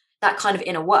doing that kind of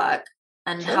inner work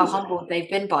and how totally, humbled they've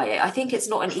been by it. I think it's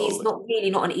totally.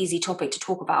 not an easy topic to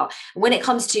talk about. When it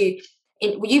comes to,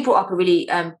 you brought up a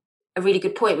really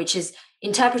good point, which is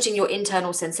interpreting your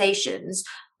internal sensations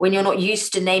when you're not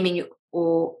used to naming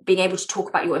or being able to talk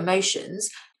about your emotions.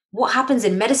 What happens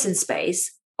in medicine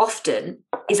space often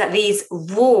is that these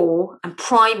raw and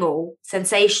primal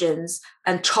sensations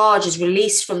and charge is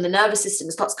released from the nervous system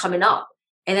and starts coming up,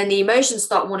 and then the emotions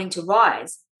start wanting to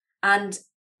rise. And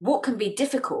what can be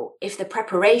difficult if the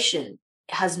preparation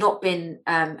has not been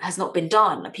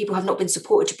done, people have not been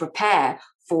supported to prepare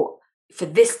for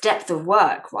this depth of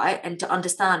work, right, and to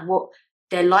understand what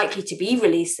they're likely to be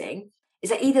releasing, is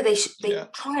that either they Yeah,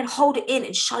 try and hold it in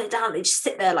and shut it down, they just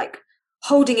sit there like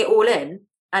holding it all in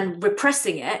and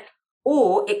repressing it,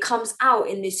 or it comes out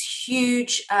in this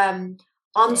huge oh yeah,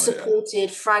 unsupported,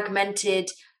 fragmented,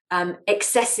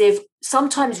 excessive,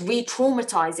 sometimes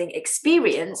re-traumatizing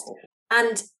experience. oh,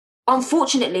 And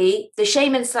unfortunately, the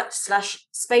shaman slash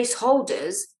space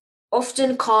holders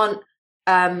often can't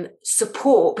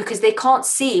support because they can't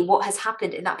see what has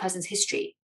happened in that person's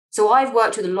history. So I've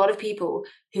worked with a lot of people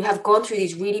who have gone through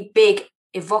these really big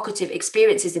evocative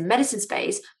experiences in medicine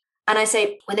space. And I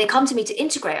say, when they come to me to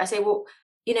integrate, I say, well,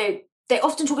 they're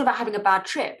often talking about having a bad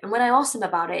trip. And when I asked them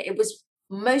about it, it was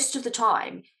most of the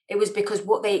time, it was because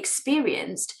what they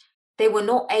experienced, they were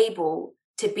not able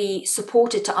to be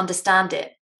supported to understand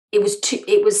it. It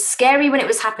was scary when it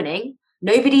was happening.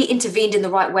 Nobody intervened in the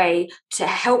right way to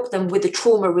help them with the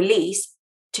trauma release,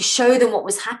 to show them what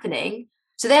was happening.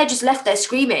 So they're just left there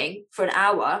screaming for an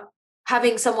hour,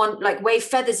 having someone like wave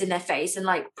feathers in their face and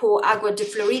like pour agua de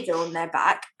Florida on their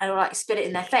back and like spit it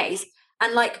in their face.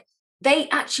 And like they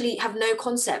actually have no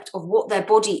concept of what their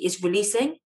body is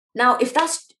releasing. Now, if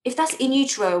that's in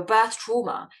utero birth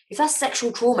trauma, if that's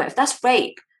sexual trauma, if that's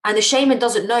rape, and the shaman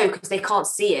doesn't know because they can't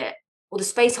see it, or the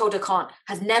space holder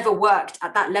has never worked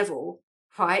at that level,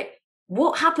 right?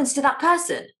 What happens to that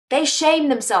person? They shame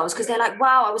themselves because they're like,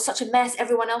 wow, I was such a mess.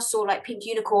 Everyone else saw like pink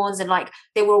unicorns and like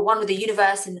they were one with the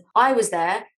universe, and I was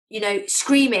there,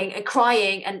 screaming and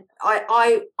crying, and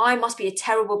I must be a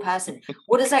terrible person.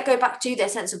 What does that go back to? Their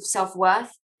sense of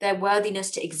self-worth, their worthiness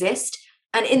to exist.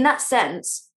 And in that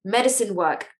sense, medicine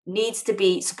work needs to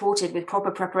be supported with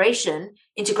proper preparation,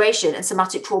 integration, and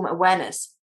somatic trauma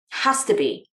awareness. Has to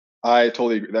be. I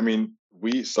totally agree. I mean,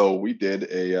 we did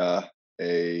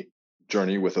a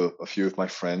journey with a few of my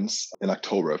friends in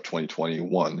October of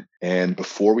 2021, and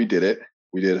before we did it,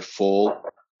 we did a full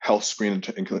health screen,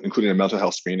 including a mental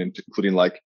health screen, including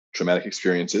like traumatic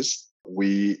experiences.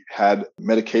 We had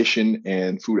medication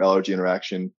and food allergy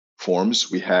interaction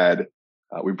forms. We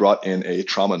brought in a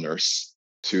trauma nurse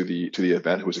to the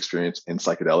event who was experienced in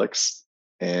psychedelics,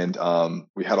 and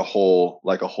we had a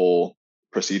whole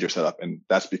procedure set up. And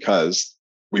that's because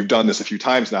we've done this a few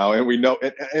times now, and we know.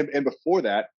 And before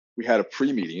that, we had a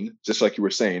pre-meeting, just like you were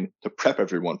saying, to prep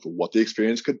everyone for what the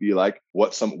experience could be like,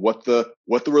 what the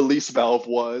release valve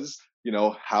was,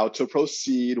 how to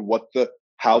proceed,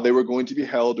 how they were going to be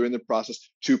held during the process,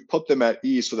 to put them at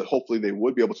ease so that hopefully they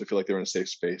would be able to feel like they're in a safe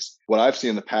space. What I've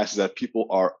seen in the past is that people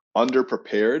are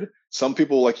underprepared. Some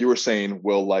people, like you were saying,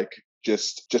 will like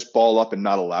just ball up and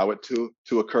not allow it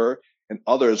to occur. And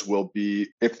others will be,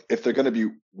 if they're going to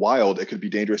be wild, it could be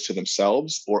dangerous to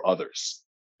themselves or others.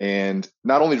 And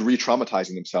not only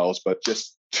re-traumatizing themselves, but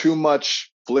just too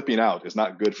much flipping out is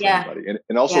not good for anybody. And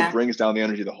it also brings down the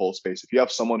energy of the whole space. If you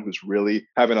have someone who's really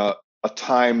having a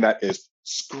time that is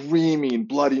screaming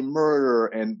bloody murder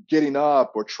and getting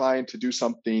up or trying to do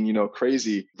something,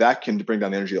 crazy, that can bring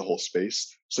down the energy of the whole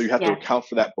space. So you have to account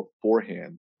for that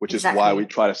beforehand, which is why we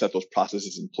try to set those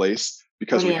processes in place,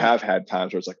 because we have had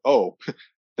times where it's like, oh,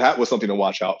 that was something to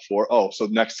watch out for. Oh, so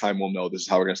next time we'll know this is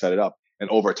how we're going to set it up. And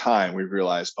over time, we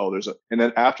realize, and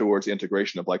then afterwards, the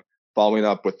integration of like following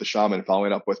up with the shaman,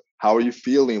 following up with how are you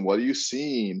feeling? What are you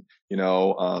seeing? A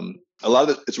lot of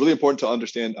it, it's really important to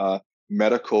understand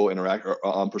medical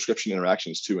prescription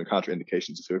interactions too, and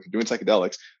contraindications. So if you're doing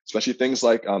psychedelics, especially things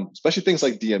like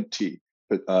DMT,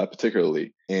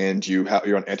 particularly, and you're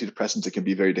on antidepressants, it can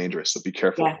be very dangerous. So be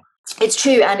careful. Yeah, it's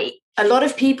true. And a lot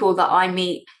of people that I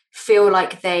meet feel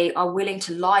like they are willing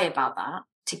to lie about that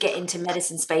to get into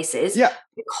medicine spaces. Yeah,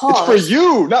 because it's for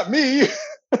you, not me.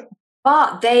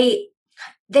 But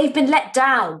they've been let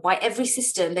down by every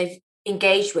system they've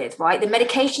engaged with, right? The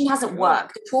medication hasn't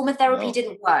worked. The trauma therapy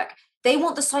didn't work. They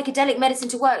want the psychedelic medicine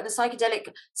to work. The psychedelic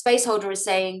space holder is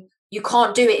saying, you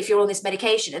can't do it if you're on this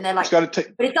medication. And they're like, but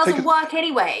it doesn't work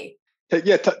anyway.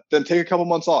 Then take a couple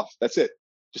months off. That's it.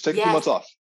 Just take a few months off.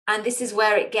 And this is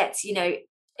where it gets,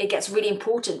 it gets really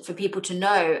important for people to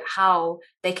know how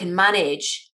they can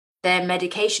manage their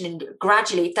medication, and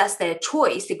gradually, if that's their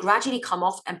choice, they gradually come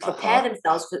off and prepare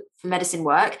themselves for medicine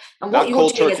work. And what you're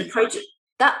doing as a project,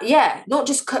 not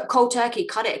just cold turkey,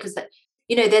 cut it, because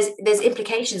there's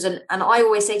implications. And I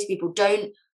always say to people,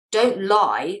 don't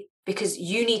lie, because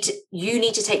you need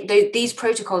to take these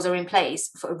protocols are in place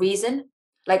for a reason.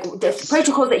 Like the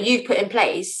protocols that you've put in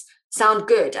place sound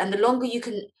good, and the longer you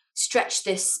can stretch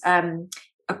this,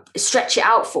 stretch it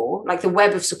out for, like the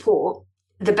web of support,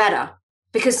 the better.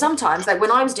 Because sometimes, like when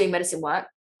I was doing medicine work,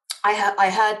 I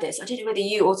heard this. I don't know whether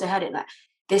you also heard it, that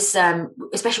this,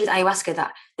 especially with ayahuasca,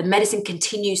 that the medicine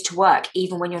continues to work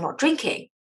even when you're not drinking.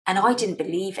 And I didn't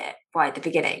believe it right at the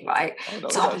beginning, right?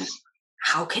 So I was like,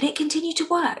 how can it continue to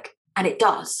work? And it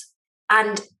does.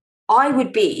 And I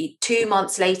would be 2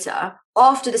 months later,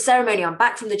 after the ceremony, I'm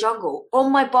back from the jungle,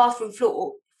 on my bathroom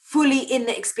floor, fully in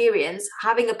the experience,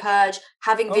 having a purge,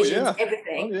 having visions,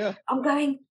 everything. I'm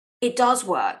going, it does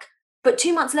work. But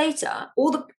 2 months later, all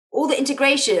the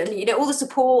integration, all the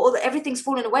support, everything's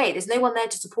fallen away. There's no one there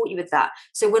to support you with that.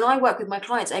 So when I work with my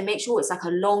clients, I make sure it's like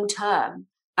a long-term.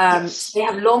 They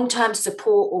have long-term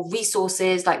support or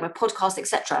resources like my podcast,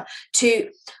 etc.,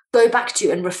 to go back to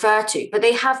and refer to. But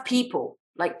they have people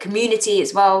like community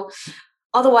as well.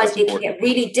 Otherwise, it can get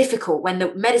really difficult when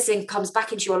the medicine comes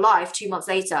back into your life 2 months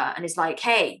later and it's like,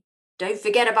 hey, don't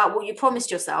forget about what you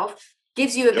promised yourself.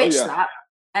 Gives you a bitch slap.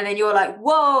 And then you're like,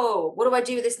 whoa, what do I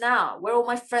do with this now? Where are all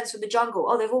my friends from the jungle?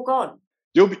 Oh, they've all gone.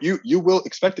 You will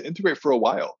expect to integrate for a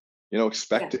while.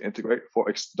 Expect to integrate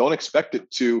don't expect it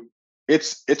to.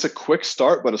 It's a quick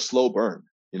start, but a slow burn.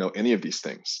 Any of these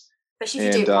things. Especially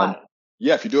if you do it right.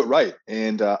 Yeah, if you do it right.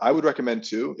 And I would recommend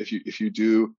too, if you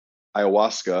do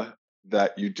ayahuasca,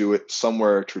 that you do it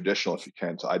somewhere traditional if you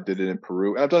can. So I did it in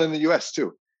Peru, and I've done it in the US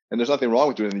too. and there's nothing wrong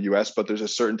with doing it in the US, but there's a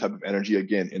certain type of energy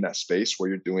again in that space where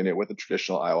you're doing it with a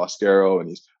traditional ayahuasquero,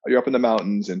 and you're up in the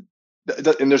mountains, and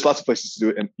there's lots of places to do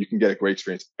it, and you can get a great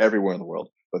experience everywhere in the world.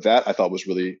 But that I thought was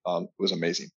really was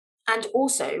amazing. And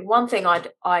also, one thing I'd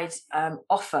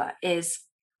offer is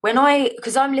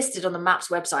because I'm listed on the MAPS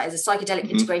website as a psychedelic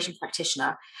integration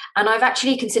practitioner, and I've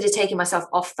actually considered taking myself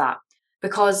off that,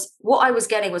 because what I was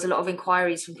getting was a lot of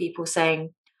inquiries from people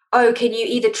saying, oh, can you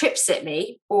either trip sit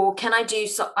me, or can I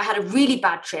I had a really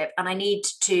bad trip and I need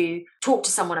to talk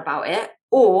to someone about it,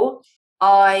 or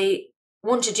I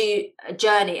want to do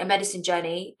a medicine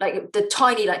journey, like the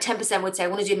tiny, like 10% would say, I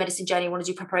want to do a medicine journey, I want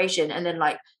to do preparation. And then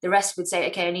like the rest would say,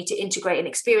 okay, I need to integrate an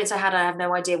experience I had. I have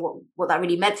no idea what that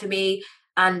really meant for me.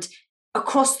 And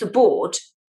across the board,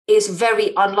 it's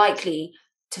very unlikely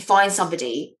to find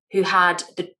somebody who had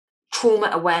the trauma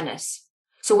awareness.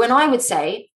 So when I would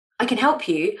say, I can help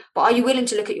you, but are you willing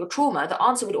to look at your trauma? The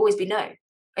answer would always be no.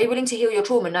 Are you willing to heal your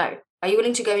trauma? No. Are you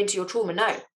willing to go into your trauma?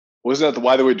 No. Wasn't that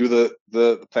why they would do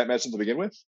the plant medicine to begin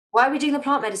with? Why are we doing the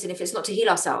plant medicine if it's not to heal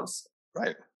ourselves?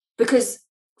 Right. Because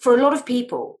for a lot of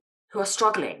people who are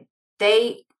struggling,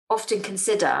 they often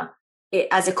consider it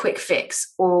as a quick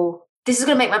fix, or this is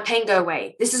going to make my pain go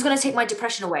away. This is going to take my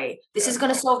depression away. This is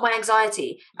going to solve my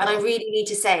anxiety. And I really need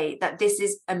to say that this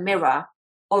is a mirror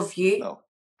of you. No.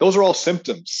 Those are all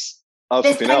symptoms of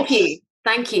something else.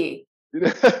 Thank you.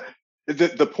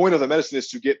 The point of the medicine is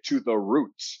to get to the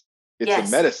root. It's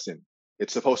a medicine.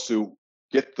 It's supposed to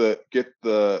get the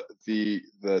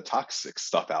toxic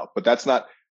stuff out, but that's not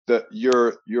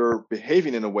you're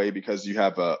behaving in a way because you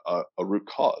have a root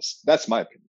cause. That's my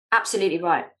opinion. Absolutely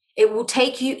right. It will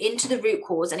take you into the root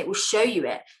cause and it will show you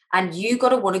it, and you got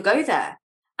to want to go there.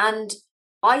 And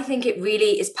I think it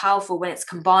really is powerful when it's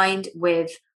combined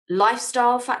with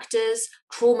lifestyle factors,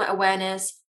 trauma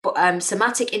awareness,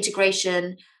 somatic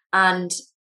integration, and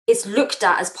it's looked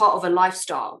at as part of a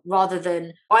lifestyle rather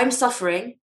than I'm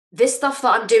suffering. This stuff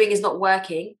that I'm doing is not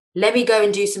working. Let me go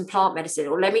and do some plant medicine,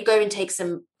 or let me go and take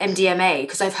some MDMA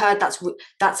because I've heard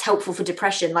that's helpful for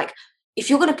depression. Like, if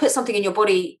you're going to put something in your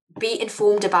body, be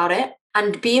informed about it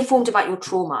and be informed about your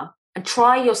trauma and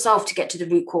try yourself to get to the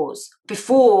root cause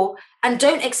before. And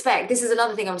don't expect, this is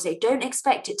another thing I would say, don't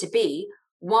expect it to be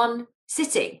one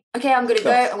sitting. Okay, I'm going to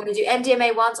go, I'm going to do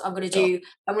MDMA once, I'm going to do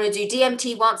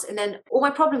DMT once, and then all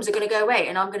my problems are going to go away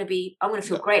and I'm going to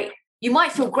feel great. You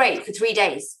might feel great for 3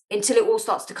 days until it all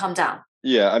starts to come down.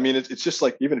 Yeah, I mean, it's just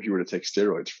like, even if you were to take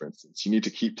steroids, for instance, you need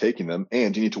to keep taking them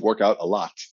and you need to work out a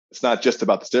lot. It's not just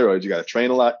about the steroids. You got to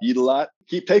train a lot, eat a lot,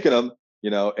 keep taking them,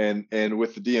 and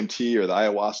with the DMT or the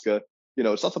ayahuasca,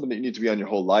 it's not something that you need to be on your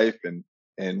whole life.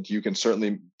 And you can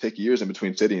certainly take years in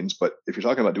between sittings. But if you're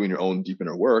talking about doing your own deep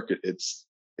inner work, it's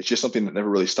just something that never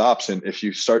really stops. And if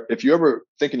you ever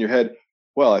think in your head,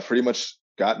 well, I've pretty much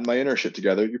gotten my inner shit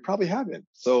together, you probably haven't.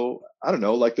 So I don't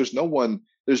know, like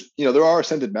there are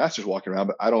ascended masters walking around,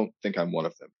 but I don't think I'm one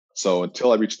of them. So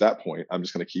until I reach that point, I'm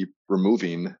just going to keep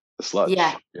removing the sludge.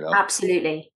 Yeah,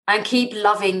 absolutely. And keep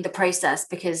loving the process,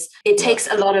 because it takes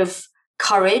a lot of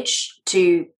courage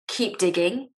to keep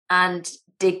digging and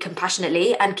dig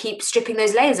compassionately and keep stripping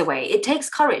those layers away. It takes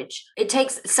courage. It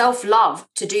takes self-love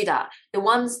to do that. The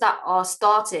ones that are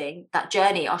starting that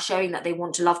journey are showing that they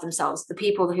want to love themselves. The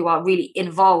people who are really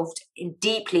involved in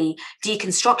deeply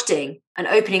deconstructing and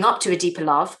opening up to a deeper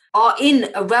love are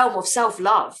in a realm of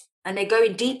self-love, and they're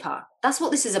going deeper. That's what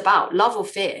this is about, love or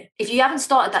fear. If you haven't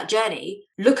started that journey,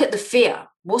 look at the fear.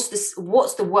 What's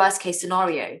the worst case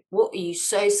scenario? What are you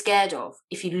so scared of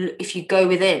if you go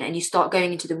within and you start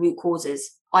going into the root causes,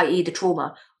 i.e. the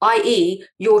trauma, i.e.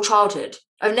 your childhood?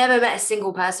 I've never met a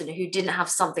single person who didn't have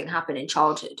something happen in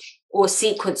childhood, or a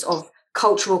sequence of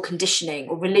cultural conditioning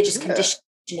or religious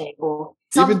conditioning or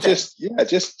something.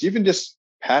 Even just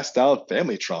passed down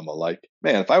family trauma. Like,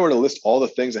 man, if I were to list all the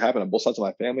things that happen on both sides of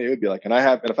my family, it would be like, and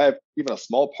if I have even a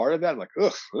small part of that, I'm like,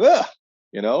 ugh,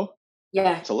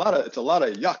 Yeah. It's a lot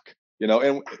of yuck,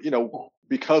 and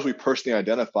because we personally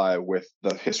identify with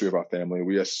the history of our family,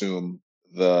 we assume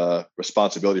the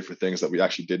responsibility for things that we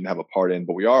actually didn't have a part in,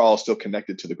 but we are all still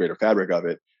connected to the greater fabric of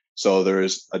it. So there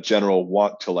is a general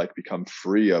want to become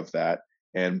free of that,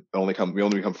 and we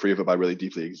only become free of it by really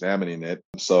deeply examining it.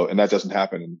 So, and that doesn't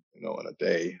happen in a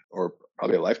day or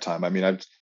probably a lifetime. I mean,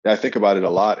 I think about it a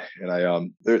lot,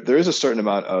 and there is a certain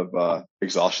amount of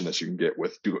exhaustion that you can get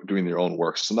with doing your own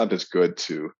work. So sometimes it's good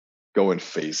to go in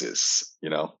phases,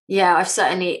 Yeah, I've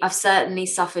certainly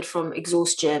suffered from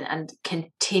exhaustion and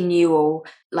continual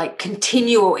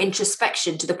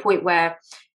introspection, to the point where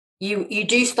you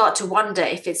do start to wonder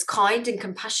if it's kind and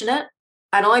compassionate.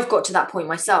 And I've got to that point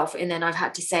myself, and then I've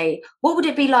had to say, what would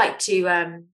it be like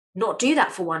to not do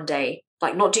that for one day,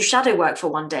 like not do shadow work for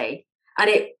one day. And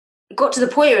it got to the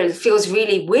point where it feels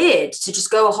really weird to just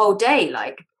go a whole day,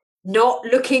 like not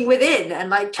looking within and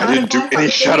like I trying to didn't do find any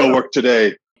something to shadow heal. work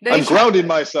today. No I'm shadow grounding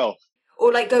work. myself.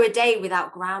 Or like go a day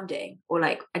without grounding, or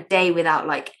like a day without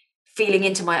like feeling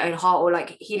into my own heart, or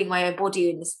like healing my own body.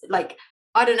 And like,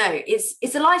 I don't know. It's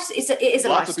a life. It is a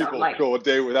Lots of lifestyle. people Like, go a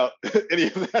day without any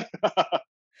of that.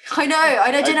 I know.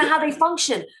 I don't I know get how they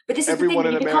function, but this is the thing. everyone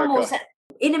When in you become more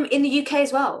America. in the UK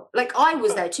as well. Like I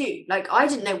was there too. Like I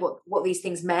didn't know what these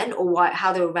things meant or why,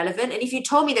 how they were relevant. And if you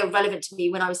told me they were relevant to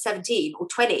me when I was 17 or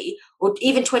 20 or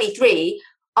even 23,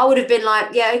 I would have been like,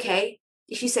 yeah, okay,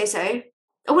 if you say so.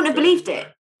 I wouldn't have Yeah. believed it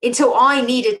until I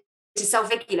needed to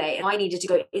self-regulate and I needed to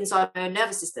go inside my own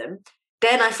nervous system.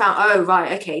 Then I found, oh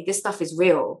right, okay, this stuff is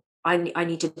real. I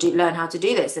need to learn how to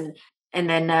do this, and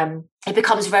then it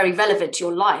becomes very relevant to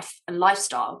your life and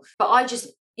lifestyle. But I just,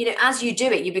 as you do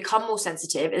it, you become more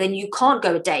sensitive, and then you can't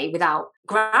go a day without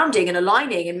grounding and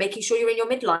aligning and making sure you're in your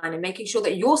midline and making sure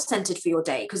that you're centered for your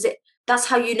day, because that's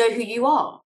how you know who you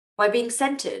are, by being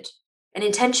centered and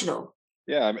intentional.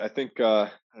 Yeah, I think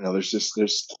I don't know.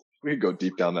 There's we could go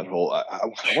deep down that hole. I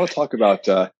want to talk about.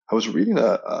 I was reading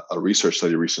a research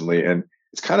study recently, and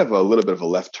it's kind of a little bit of a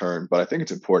left turn, but I think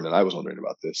it's important. And I was wondering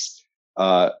about this.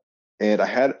 And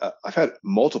I've had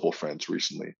multiple friends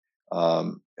recently,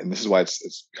 and this is why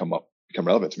it's become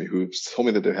relevant to me, who've told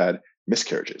me that they've had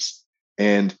miscarriages,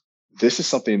 and this is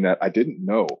something that I didn't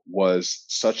know was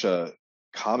such a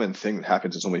common thing that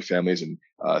happens in so many families, and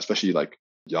especially like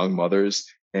young mothers.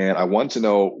 And I want to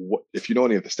know if you know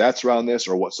any of the stats around this,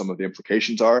 or what some of the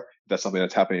implications are. If that's something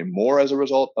that's happening more as a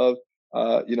result of,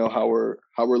 how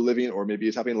we're living, or maybe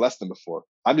it's happening less than before.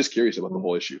 I'm just curious about the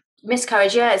whole issue.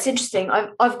 Miscarriage, yeah, it's interesting.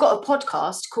 I've got a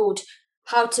podcast called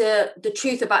the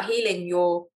truth about healing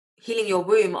your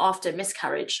womb after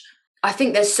miscarriage. I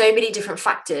think there's so many different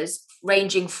factors,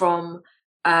 ranging from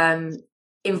um,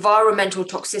 environmental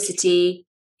toxicity,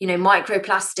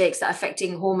 microplastics that are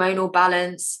affecting hormonal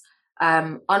balance,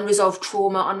 unresolved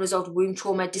trauma, unresolved womb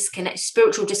trauma,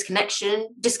 spiritual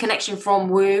disconnection from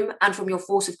womb and from your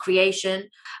force of creation.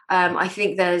 I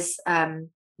think there's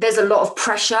a lot of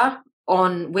pressure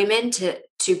on women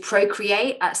to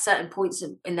procreate at certain points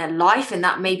in their life, and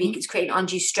that maybe it's creating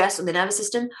undue stress on the nervous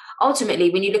system.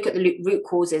 Ultimately, when you look at the root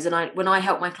causes, and when I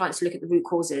help my clients to look at the root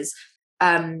causes,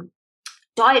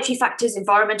 dietary factors,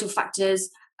 environmental factors,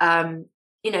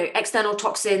 external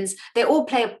toxins, they all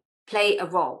play a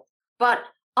role. But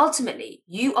ultimately,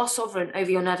 you are sovereign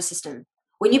over your nervous system.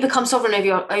 When you become sovereign over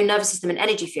your own nervous system and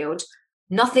energy field,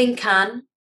 nothing can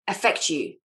affect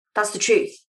you. That's the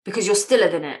truth, because you're stiller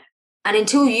than it. And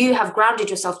until you have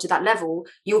grounded yourself to that level,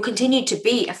 you will continue to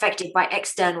be affected by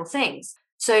external things.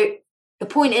 So the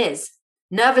point is,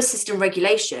 nervous system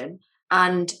regulation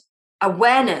and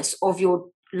awareness of your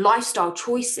lifestyle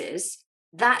choices,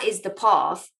 that is the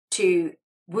path to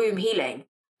womb healing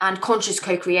and conscious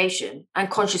co-creation and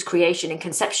conscious creation and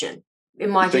conception, in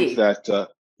my Do you think view. that?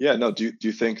 Yeah, no. Do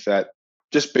you think that,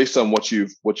 just based on what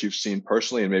you've seen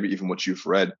personally, and maybe even what you've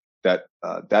read, that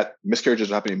that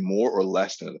miscarriages are happening more or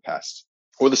less than in the past,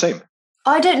 or the same?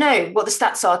 I don't know what the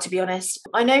stats are, to be honest.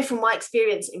 I know from my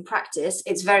experience in practice,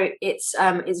 it's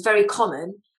very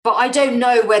common, but I don't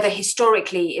know whether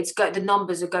historically the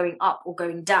numbers are going up or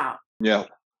going down. Yeah,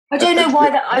 I don't know why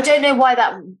that. I don't know why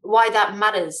that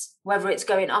matters, whether it's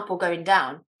going up or going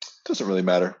down. doesn't really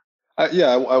matter. I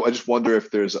just wonder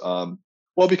if there's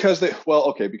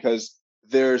because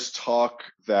there's talk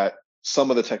that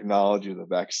some of the technology, the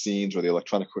vaccines or the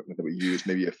electronic equipment that we use,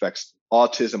 maybe affects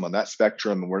autism on that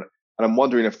spectrum, and I'm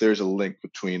wondering if there's a link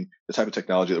between the type of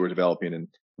technology that we're developing and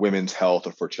women's health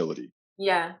or fertility.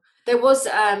 Yeah, there was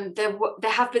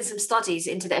there have been some studies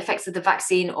into the effects of the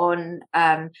vaccine on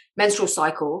menstrual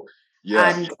cycle,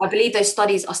 Yeah, and I believe those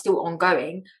studies are still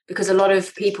ongoing, because a lot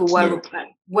of people it's new.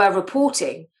 were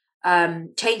reporting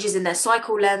changes in their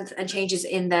cycle length and changes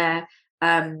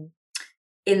um,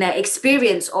 in their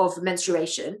experience of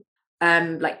menstruation,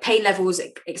 like pain levels,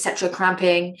 etc.,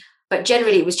 cramping. But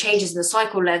generally, it was changes in the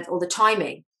cycle length or the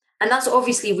timing. And that's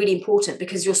obviously really important,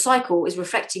 because your cycle is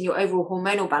reflecting your overall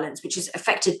hormonal balance, which is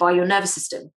affected by your nervous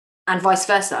system, and vice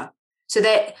versa. So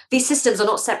these systems are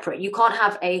not separate. You can't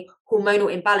have a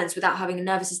hormonal imbalance without having a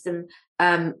nervous system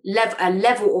a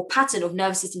level or pattern of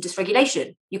nervous system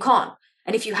dysregulation. You can't.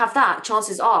 And if you have that,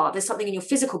 chances are there's something in your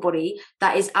physical body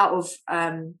that is out of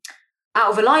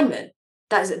alignment,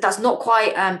 that's not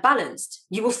quite balanced.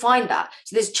 You will find that.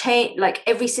 So there's change, like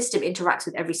every system interacts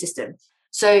with every system.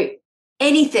 So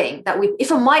anything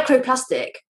if a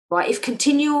microplastic, right, if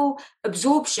continual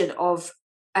absorption of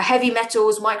heavy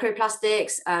metals,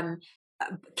 microplastics,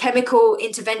 chemical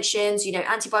interventions,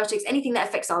 antibiotics, anything that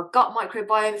affects our gut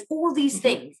microbiome, all these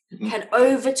things can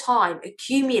over time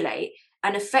accumulate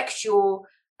and affect your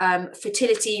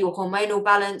fertility, your hormonal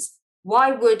balance.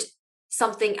 Why would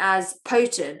something as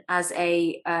potent as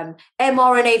a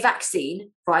mRNA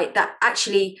vaccine, right, that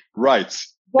actually, right,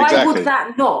 why exactly. would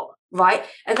that not, right?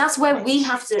 And that's where we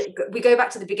go back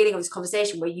to the beginning of this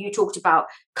conversation where you talked about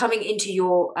coming into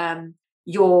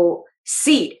your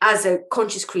seat as a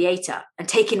conscious creator and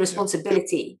taking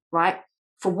responsibility, right,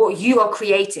 for what you are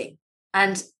creating.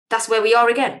 And that's where we are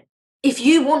again. If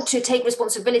you want to take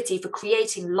responsibility for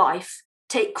creating life,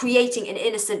 creating an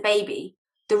innocent baby,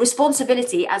 the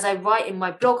responsibility, as I write in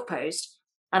my blog post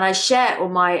and I share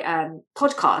on my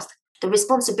podcast, the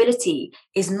responsibility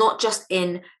is not just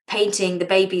in painting the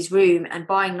baby's room and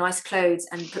buying nice clothes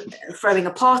and throwing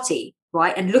a party,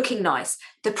 right, and looking nice.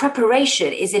 The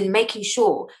preparation is in making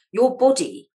sure your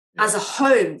body as a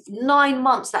home, 9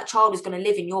 months that child is going to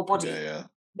live in your body,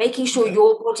 making sure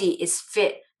your body is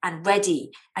fit and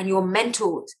ready, and your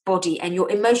mental body and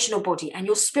your emotional body and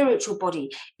your spiritual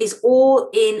body is all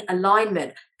in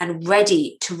alignment and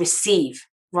ready to receive,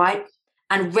 right,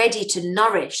 and ready to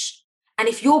nourish. And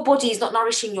if your body is not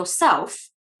nourishing yourself,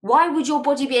 why would your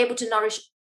body be able to nourish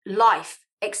life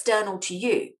external to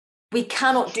you? We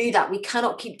cannot do that. We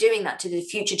cannot keep doing that to the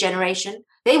future generation.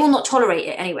 They will not tolerate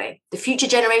it anyway. The future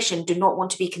generation do not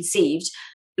want to be conceived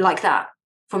like that,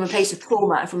 from a place of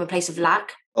trauma and from a place of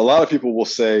lack. A lot of people will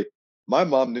say, my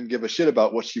mom didn't give a shit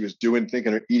about what she was doing,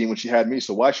 thinking, or eating when she had me,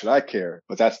 so why should I care?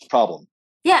 But that's the problem.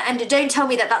 Yeah, and don't tell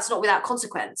me that that's not without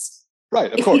consequence. Right,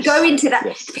 of course. If you go into that,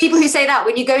 people who say that,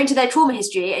 when you go into their trauma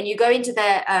history and you go into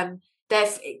their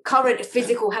current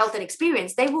physical health and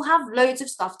experience, they will have loads of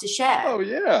stuff to share. Oh,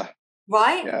 yeah.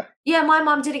 Right? Yeah, my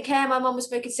mom didn't care. My mom was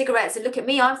smoking cigarettes, and look at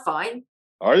me, I'm fine.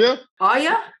 Are you? Are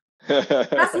you?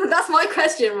 That's my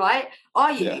question, right?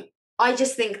 Are you? Yeah. I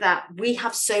just think that we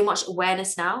have so much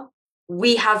awareness now.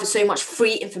 We have so much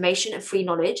free information and free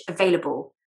knowledge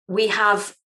available. We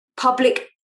have publicly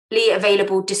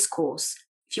available discourse.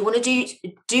 If you want to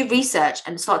do research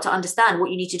and start to understand what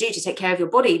you need to do to take care of your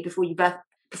body before you birth,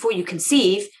 before you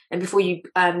conceive, and before you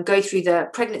go through the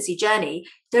pregnancy journey,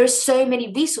 there are so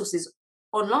many resources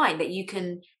online that you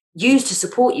can use to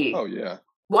support you. Oh, yeah.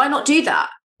 Why not do that?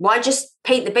 Why just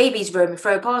paint the baby's room and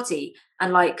throw a party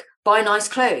and buy nice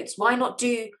clothes? Why not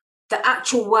do the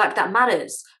actual work that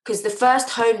matters? Because the first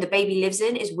home the baby lives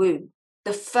in is womb.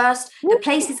 The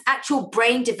place its actual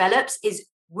brain develops is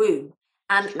womb.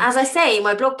 And as I say in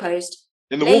my blog post,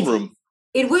 in the womb room.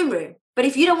 In womb room. But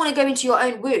if you don't want to go into your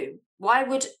own womb, why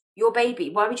would you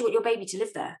want your baby to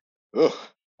live there? Ugh,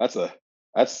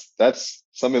 that's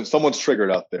someone's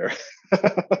triggered out there.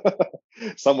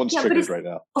 Someone's triggered right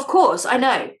now. Of course, I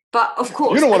know. But of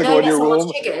course, you don't want to go in your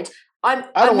womb. Triggered. I'm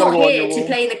not here to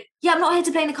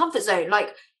play in the comfort zone.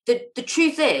 The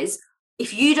truth is,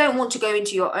 if you don't want to go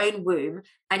into your own womb,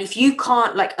 and if you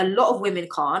can't, a lot of women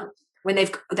can't, when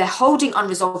they're holding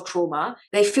unresolved trauma,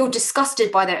 they feel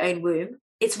disgusted by their own womb.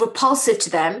 It's repulsive to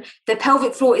them. Their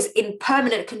pelvic floor is in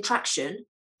permanent contraction.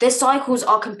 Their cycles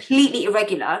are completely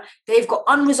irregular. They've got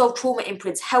unresolved trauma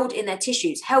imprints held in their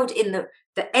tissues, held in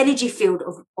the energy field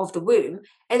of the womb.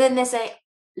 And then they say,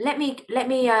 let me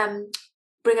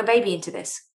bring a baby into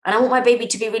this. And I want my baby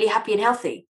to be really happy and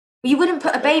healthy. But you wouldn't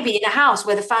put a baby in a house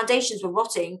where the foundations were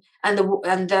rotting and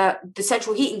the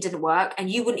central heating didn't work,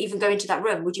 and you wouldn't even go into that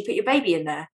room. Would you put your baby in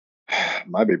there?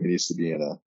 My baby needs to be in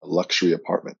a luxury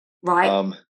apartment.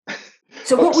 Right.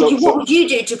 So what would you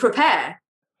do to prepare?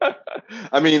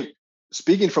 I mean,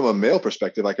 speaking from a male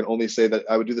perspective, I can only say that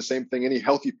I would do the same thing any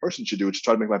healthy person should do, which is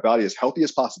try to make my body as healthy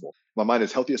as possible, my mind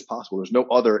as healthy as possible. There's no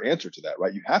other answer to that,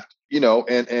 right? You have to,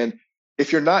 and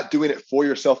if you're not doing it for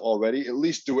yourself already, at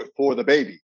least do it for the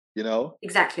baby,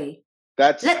 Exactly.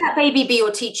 Let that baby be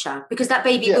your teacher, because that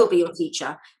baby will be your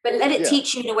teacher. But let it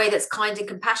teach you in a way that's kind and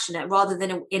compassionate, rather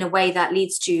than in a way that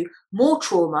leads to more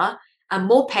trauma and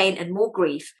more pain and more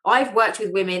grief. I've worked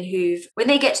with women when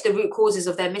they get to the root causes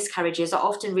of their miscarriages, are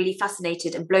often really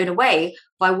fascinated and blown away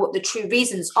by what the true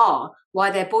reasons are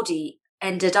why their body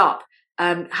ended up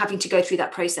having to go through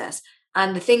that process.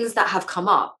 And the things that have come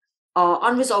up are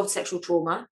unresolved sexual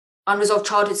trauma, unresolved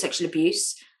childhood sexual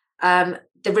abuse.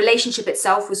 The relationship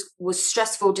itself was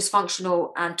stressful,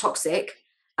 dysfunctional, and toxic,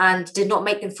 and did not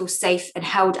make them feel safe and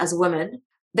held as a woman.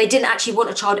 They didn't actually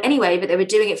want a child anyway, but they were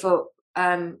doing it for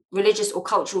religious or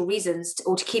cultural reasons,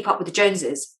 or to keep up with the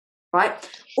Joneses, right?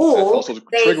 Or that's also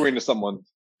triggering to someone.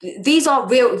 These are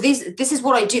real. This is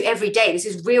what I do every day. This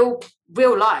is real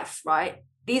life, right?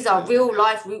 These are real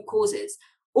life root causes.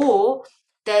 Or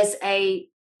there's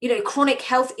chronic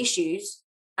health issues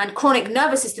and chronic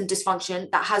nervous system dysfunction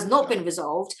that has not been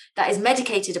resolved, that is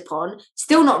medicated upon,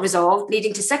 still not resolved,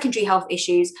 leading to secondary health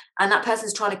issues, and that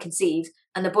person's trying to conceive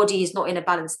and the body is not in a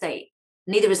balanced state.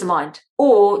 Neither is the mind.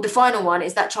 Or the final one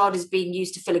is that child is being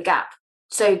used to fill a gap.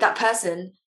 So that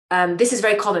person, this is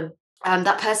very common,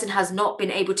 that person has not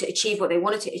been able to achieve what they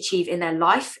wanted to achieve in their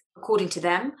life, according to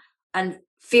them, and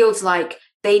feels like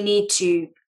they need to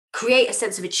create a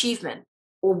sense of achievement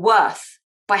or worth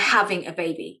by having a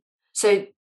baby. So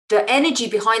the energy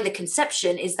behind the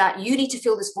conception is that you need to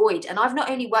fill this void. And I've not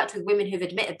only worked with women who've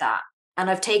admitted that, and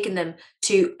I've taken them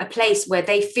to a place where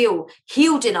they feel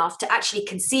healed enough to actually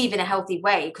conceive in a healthy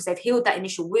way because they've healed that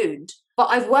initial wound. But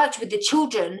I've worked with the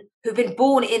children who've been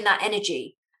born in that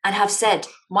energy and have said,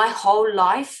 my whole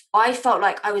life, I felt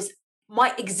like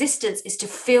my existence is to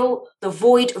fill the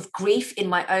void of grief in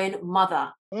my own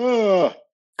mother.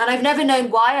 And I've never known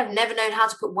why. I've never known how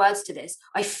to put words to this.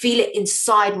 I feel it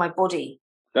inside my body.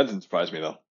 That doesn't surprise me,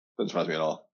 though. Doesn't surprise me at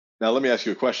all. Now, let me ask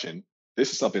you a question.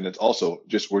 This is something that's also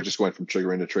we're just going from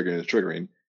triggering to triggering to triggering.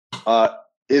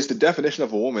 Is the definition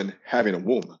of a woman having a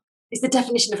womb? Is the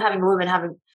definition of having a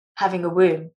woman having a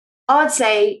womb? I would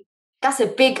say that's a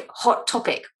big hot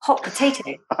topic, hot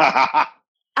potato.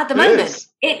 At the moment,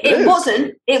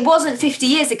 it wasn't 50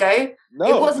 years ago. No.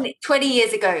 It wasn't 20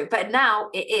 years ago, but now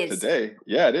it is. Today,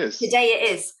 yeah, it is. Today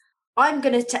it is.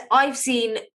 I've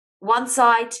seen one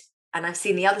side and I've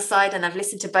seen the other side and I've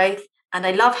listened to both and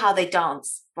I love how they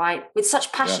dance, right? With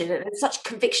such passion and such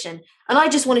conviction. And I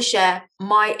just want to share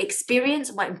my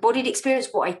experience, my embodied experience,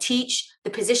 what I teach, the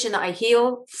position that I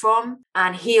heal from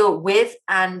and heal with,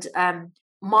 and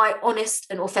my honest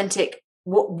and authentic,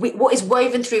 what is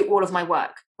woven through all of my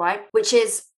work, right? Which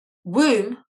is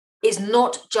womb is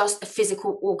not just a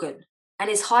physical organ. And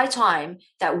it's high time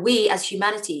that we as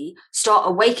humanity start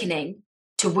awakening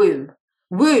to womb.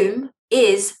 Womb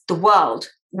is the world.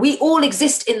 We all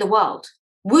exist in the world.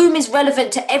 Womb is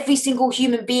relevant to every single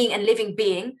human being and living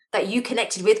being that you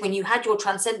connected with when you had your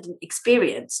transcendent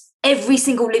experience. Every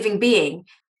single living being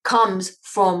comes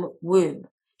from womb.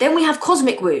 Then we have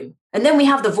cosmic womb, and then we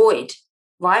have the void,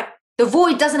 right? The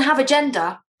void doesn't have a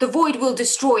gender. The void will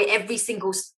destroy every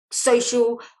single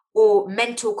social or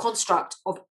mental construct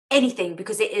of anything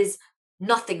because it is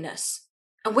nothingness.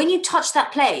 And when you touch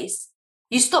that place,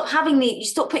 you stop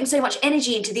putting so much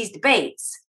energy into these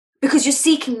debates because you're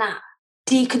seeking that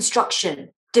deconstruction,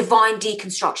 divine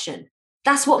deconstruction.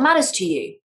 That's what matters to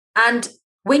you. And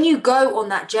when you go on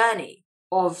that journey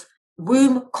of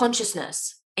womb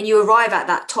consciousness and you arrive at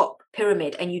that top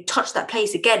pyramid and you touch that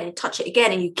place again and touch it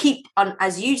again and you keep on,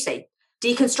 as you say,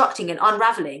 deconstructing and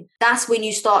unraveling, that's when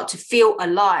you start to feel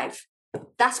alive.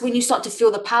 That's when you start to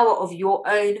feel the power of your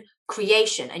own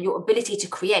creation and your ability to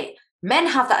create. Men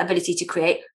have that ability to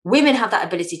create, women have that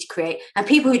ability to create, and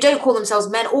people who don't call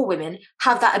themselves men or women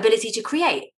have that ability to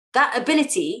create. That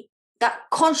ability, that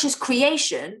conscious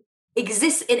creation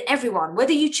exists in everyone.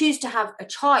 Whether you choose to have a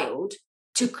child,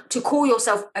 to call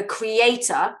yourself a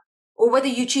creator, or whether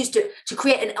you choose to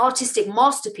create an artistic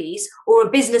masterpiece or a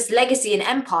business legacy and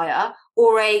empire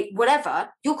or a whatever,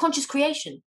 your conscious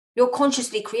creation. You're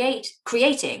consciously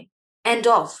creating. End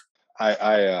of.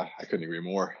 I couldn't agree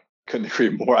more.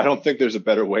 I don't think there's a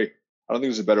better way. I don't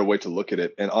think there's a better way to look at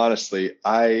it. And honestly,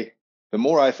 the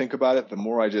more I think about it, the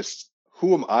more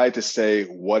who am I to say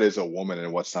what is a woman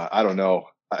and what's not? I don't know.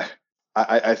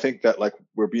 I think that like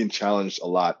we're being challenged a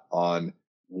lot on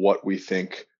what we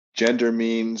think gender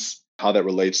means, how that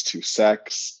relates to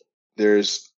sex.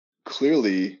 There's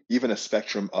clearly even a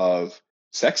spectrum of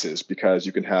sexes because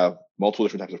you can have multiple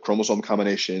different types of chromosome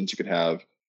combinations. You can have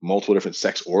multiple different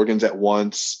sex organs at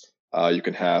once. You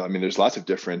can have, there's lots of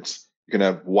different, you can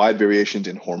have wide variations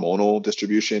in hormonal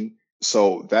distribution.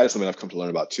 So that is something I've come to learn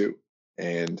about too.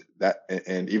 And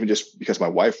even just because my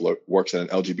wife works at an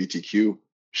LGBTQ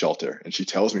shelter and she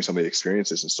tells me some of the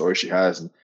experiences and stories she has.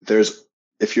 And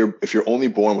if you're only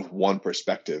born with one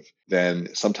perspective,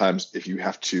 then sometimes if you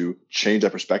have to change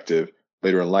that perspective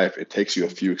later in life, it takes you a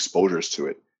few exposures to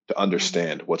it to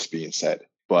understand what's being said.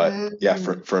 But yeah,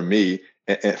 for me,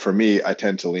 I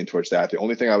tend to lean towards that. The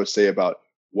only thing I would say about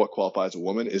what qualifies a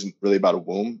woman isn't really about a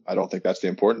womb. I don't think that's the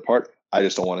important part. I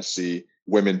just don't want to see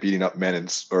women beating up men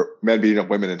or men beating up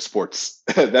women in sports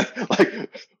that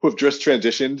who have just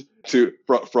transitioned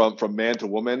from man to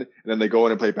woman, and then they go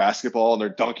in and play basketball and they're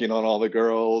dunking on all the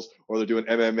girls, or they're doing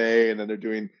MMA and then they're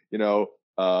doing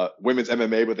women's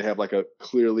MMA, but they have like a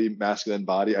clearly masculine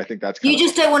body. I think that's you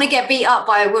just don't want to get beat up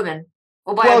by a woman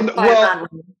or by a man.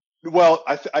 Well,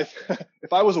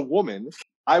 if I was a woman,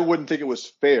 I wouldn't think it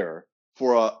was fair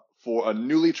for a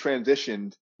newly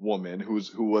transitioned woman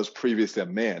who was previously a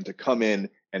man to come in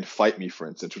and fight me, for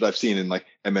instance, which I've seen in like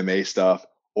MMA stuff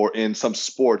or in some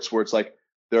sports where it's like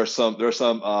there are some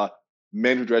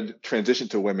men who transition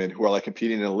to women who are like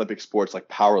competing in Olympic sports like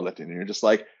powerlifting, and you're just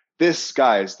like, this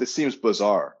seems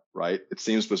bizarre, right? It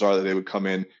seems bizarre that they would come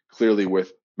in clearly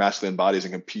with masculine bodies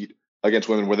and compete against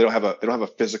women where they don't have a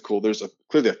physical. There's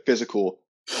clearly a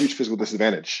huge physical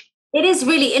disadvantage. It is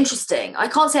really interesting. I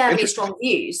can't say I have any Interesting. strong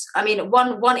views. I mean,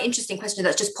 one interesting question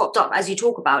that's just popped up as you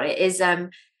talk about it is,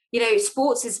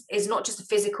 sports is not just a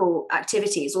physical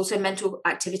activity; it's also a mental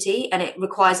activity, and it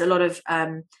requires a lot of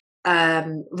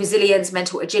resilience,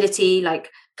 mental agility, like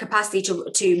capacity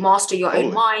to master your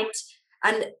own Totally. mind.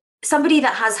 And somebody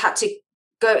that has had to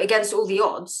go against all the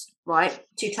odds, right,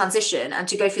 to transition and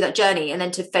to go through that journey, and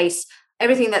then to face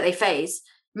everything that they face,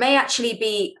 may actually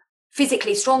be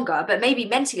physically stronger, but maybe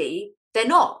mentally they're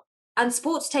not. And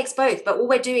sports takes both. But all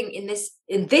we're doing in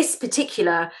this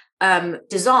particular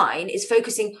design is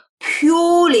focusing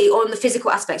purely on the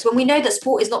physical aspects. When we know that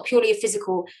sport is not purely a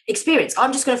physical experience,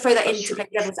 I'm just going to throw that That's in to true. play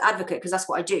devil's advocate because that's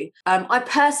what I do.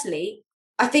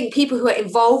 I think people who are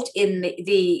involved in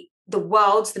the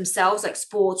worlds themselves, like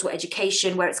sports or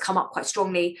education, where it's come up quite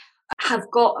strongly, have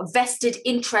got a vested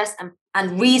interest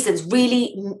and reasons,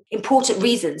 really important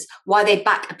reasons why they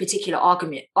back a particular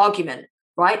argument,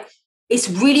 right? It's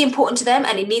really important to them,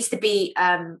 and it needs to be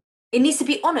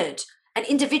honored. And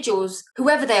individuals,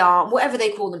 whoever they are, whatever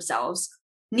they call themselves,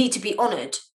 need to be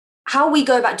honored. How we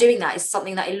go about doing that is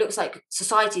something that it looks like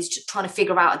society is trying to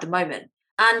figure out at the moment,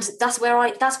 and that's where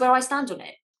I stand on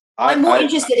it. Yeah. I'm more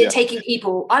interested in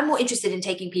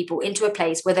taking people into a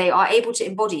place where they are able to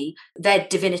embody their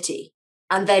divinity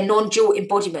and their non-dual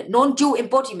embodiment. Non-dual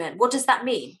embodiment, what does that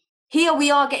mean? Here we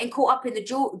are getting caught up in the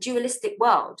dualistic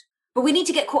world, but we need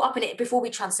to get caught up in it before we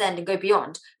transcend and go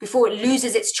beyond, before it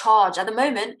loses its charge. At the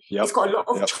moment, it's Yep. got a lot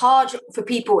of Yep. charge for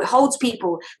people. It holds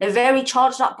people. They're very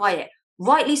charged up by it.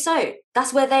 Rightly so.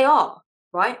 That's where they are,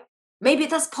 right? Maybe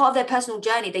that's part of their personal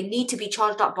journey. They need to be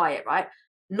charged up by it, right?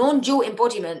 Non-dual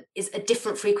embodiment is a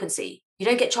different frequency. You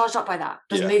don't get charged up by that.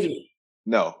 It doesn't Yeah. move you.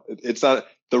 No, it's not.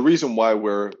 The reason why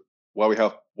we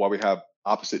have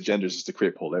opposite genders is to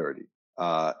create polarity,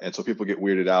 and so people get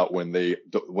weirded out when they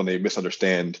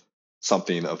misunderstand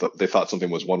something they thought something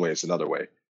was one way, it's another way.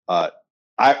 I'm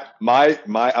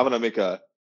gonna make a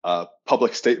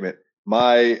public statement.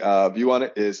 My view on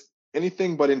it is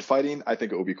anything but in fighting. I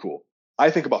think it would be cool. I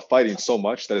think about fighting so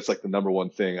much that it's like the number one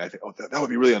thing. I think, oh, that would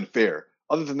be really unfair.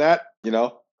 Other than that,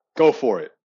 go for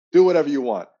it. Do whatever you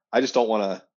want. I just don't want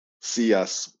to see a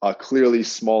clearly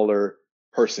smaller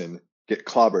person get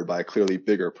clobbered by a clearly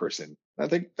bigger person. I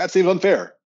think that seems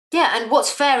unfair. Yeah, and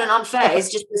what's fair and unfair is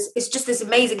just this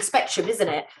amazing spectrum, isn't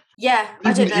it? Yeah,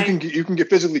 I don't know. You can get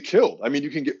physically killed. I mean, you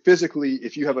can get physically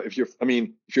if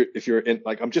you're in,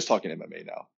 like, I'm just talking MMA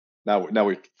now. Now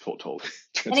we've told.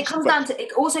 And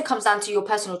it also comes down to your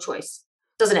personal choice,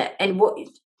 doesn't it? And what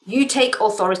you take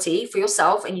authority for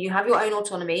yourself, and you have your own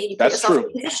autonomy. You put That's yourself true. in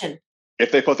a position.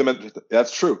 If they put them in,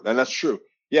 that's true, and that's true.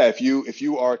 Yeah, if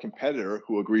you are a competitor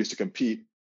who agrees to compete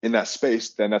in that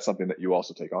space, then that's something that you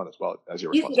also take on as well as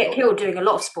your You can get responsibility. killed doing a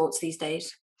lot of sports these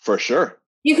days. For sure.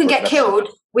 You can get killed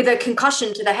with a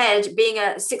concussion to the head, being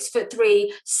a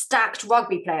 6'3" stacked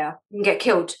rugby player. You can get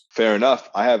killed. Fair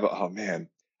enough. I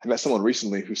met someone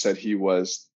recently who said he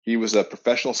was a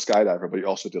professional skydiver, but he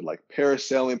also did like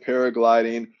parasailing,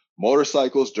 paragliding,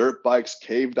 motorcycles, dirt bikes,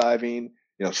 cave diving,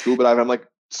 scuba diving. I'm like,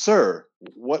 sir,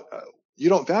 what? You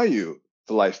don't value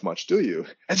the life much, do you?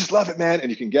 I just love it, man.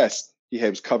 And you can guess he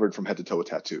was covered from head to toe with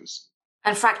tattoos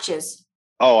and fractures.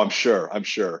 Oh, I'm sure.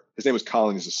 His name was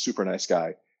Colin. He's a super nice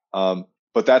guy.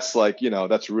 But that's like,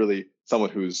 that's really someone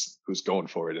who's going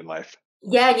for it in life.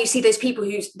 Yeah, you see those people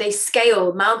who they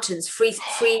scale mountains free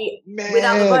Man.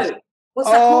 without the rope. What's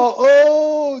that called?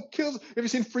 Oh, kills. Have you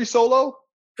seen Free Solo?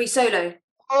 Free Solo.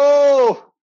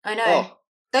 Oh, I know.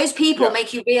 Those people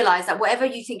make you realize that whatever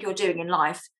you think you're doing in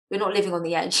life, you're not living on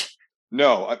the edge.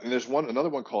 No, and there's another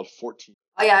one called 14.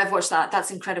 Oh yeah, I've watched that.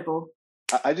 That's incredible.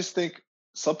 I just think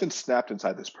something snapped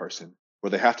inside this person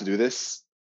where they have to do this.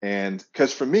 And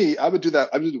because for me, I would do that.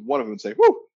 I would do one of them and say,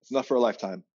 whoo, it's enough for a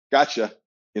lifetime. Gotcha.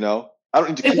 I don't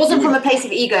need to It wasn't from a place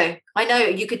of ego. I know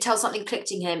you could tell something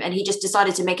clicked in him and he just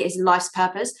decided to make it his life's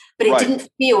purpose, but it didn't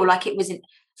feel like it was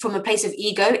from a place of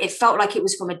ego. It felt like it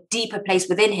was from a deeper place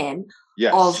within him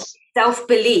of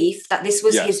self-belief that this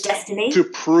was his destiny. To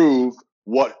prove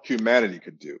what humanity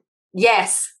could do.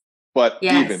 Yes. But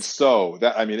even so,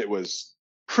 it was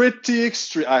pretty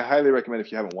extreme. I highly recommend,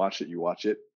 if you haven't watched it, you watch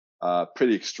it.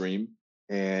 Pretty extreme.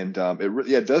 And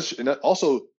it does. And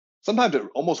also, sometimes it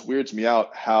almost weirds me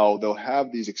out how they'll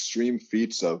have these extreme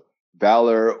feats of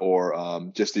valor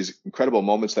or just these incredible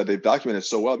moments that they've documented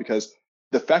so well, because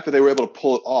the fact that they were able to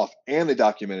pull it off and they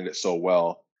documented it so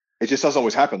well, it just doesn't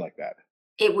always happen like that.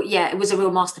 It was a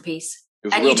real masterpiece. It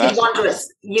was a And real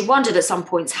masterpiece. you wondered at some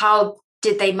points, how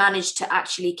did they manage to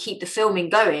actually keep the filming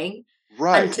going and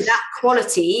Right. to that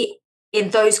quality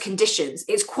in those conditions?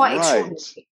 It's quite Right.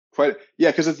 extraordinary. Quite.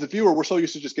 Yeah, because as the viewer, we're so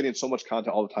used to just getting so much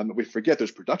content all the time that we forget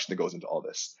there's production that goes into all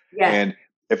this. Yeah. And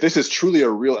if this is truly a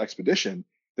real expedition,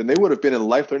 then they would have been in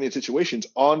life-threatening situations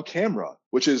on camera,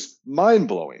 which is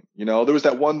mind-blowing. You know, there was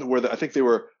that one where I think they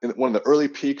were in one of the early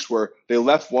peaks where they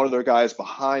left one of their guys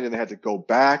behind and they had to go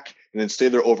back and then stay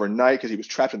there overnight because he was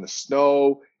trapped in the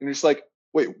snow. And it's like,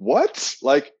 wait, what?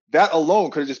 Like that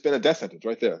alone could have just been a death sentence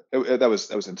right there. That was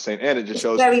insane, and it just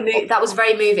shows. That was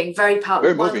very moving, very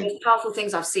powerful. Very moving. One of the most powerful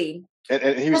things I've seen.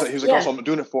 And he was like, also, I'm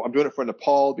doing it for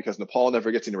Nepal, because Nepal never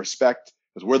gets any respect,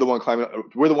 because we're the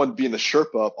one being the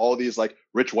Sherpa of all these like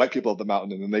rich white people of the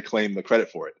mountain, and then they claim the credit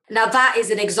for it. Now that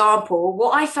is an example.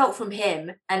 What I felt from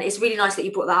him, and it's really nice that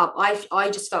you brought that up. I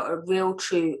just felt a real,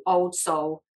 true old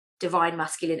soul, divine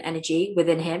masculine energy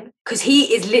within him, because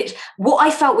he is what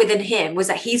I felt within him was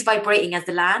that he's vibrating as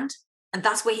the land. And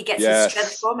that's where he gets his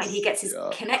strength from, and he gets his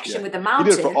connection with the mountain.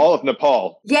 He did it for all of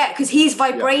Nepal. Yeah, because he's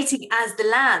vibrating as the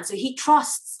land. So he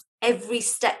trusts every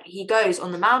step he goes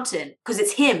on the mountain because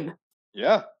it's him.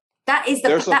 Yeah.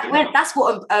 That's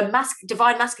what a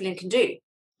divine masculine can do.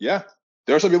 Yeah.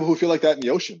 There are some people who feel like that in the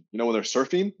ocean, you know, when they're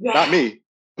surfing. Yeah. Not me,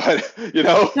 but, you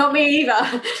know. Not me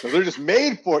either. They're just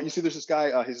made for it. You see, there's this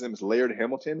guy, his name is Laird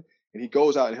Hamilton, and he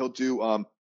goes out and he'll do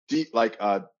deep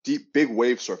big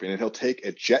wave surfing, and he'll take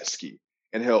a jet ski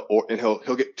and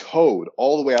he'll get towed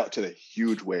all the way out to the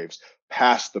huge waves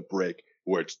past the break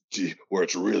where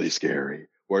it's really scary,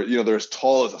 where, you know, they're as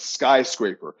tall as a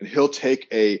skyscraper, and he'll take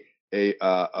a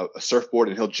surfboard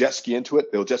and he'll jet ski into it.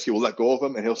 The jet ski will let go of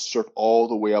him, and he'll surf all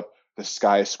the way up the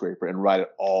skyscraper and ride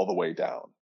it all the way down.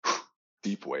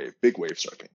 Deep wave, big wave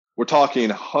surfing. We're talking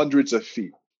hundreds of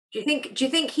feet. Do you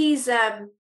think he's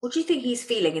what do you think he's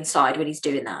feeling inside when he's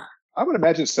doing that? I would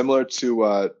imagine similar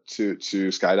to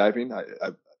skydiving. I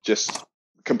just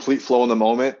complete flow in the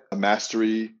moment,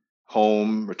 mastery,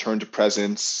 home, return to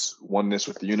presence, oneness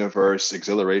with the universe,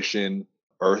 exhilaration,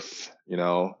 earth, you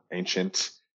know, ancient.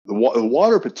 The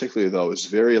water particularly, though, is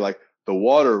very like, the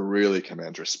water really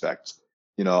commands respect.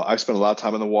 You know, I've spent a lot of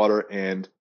time in the water, and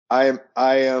I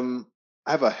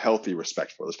have a healthy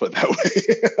respect for it. Let's put it that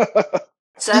way.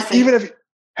 Surfing.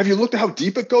 Have you looked at how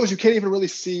deep it goes? You can't even really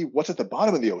see what's at the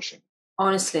bottom of the ocean.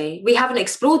 Honestly, we haven't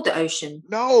explored the ocean.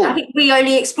 No. I think we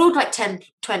only explored like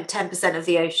 10% of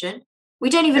the ocean. We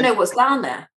don't even know what's down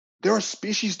there. There are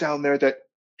species down there that,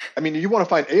 I mean, you want to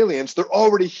find aliens, they're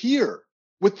already here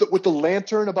with the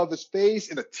lantern above his face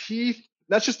and the teeth.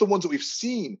 That's just the ones that we've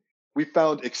seen. We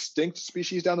found extinct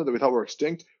species down there that we thought were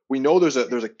extinct. We know there's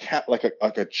a cat, like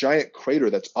a giant crater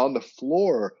that's on the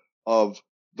floor of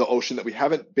the ocean that we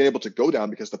haven't been able to go down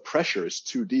because the pressure is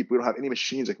too deep. We don't have any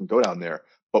machines that can go down there,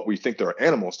 but we think there are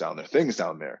animals down there, things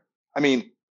down there. I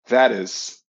mean,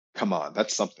 come on,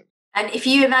 that's something. And if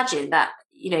you imagine that,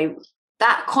 you know,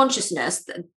 that consciousness,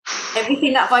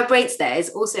 everything that vibrates there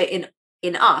is also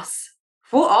in us.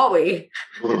 What are we?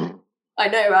 I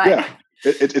know, right? Yeah.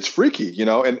 It's freaky, you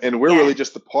know, and we're really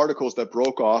just the particles that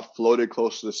broke off, floated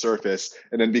close to the surface,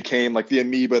 and then became like the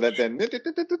amoeba that then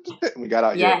we got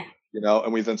out here, you know,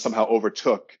 and we then somehow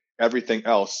overtook everything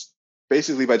else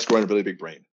basically by just growing a really big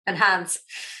brain. And hands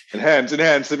to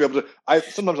be able to.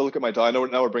 Sometimes I look at my dog. I know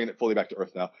now we're bringing it fully back to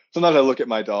earth now. Sometimes I look at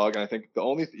my dog and I think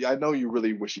I know you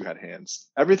really wish you had hands.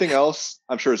 Everything else,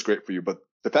 I'm sure is great for you, but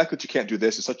the fact that you can't do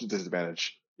this is such a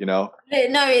disadvantage. You know?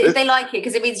 No, they like it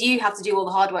because it means you have to do all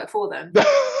the hard work for them.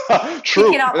 True.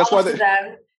 Picking up that's why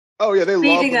them. Oh yeah, they love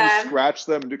when you scratch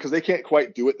them because they can't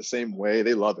quite do it the same way.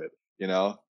 They love it, you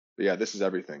know. But yeah, this is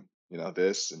everything. You know,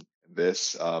 this and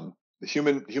this. The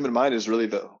human mind is really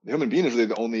the human being is really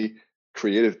the only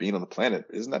creative being on the planet.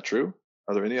 Isn't that true?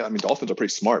 Are there any? I mean, dolphins are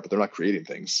pretty smart, but they're not creating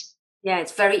things. Yeah,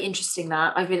 it's very interesting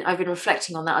that I've been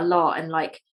reflecting on that a lot, and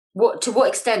like, to what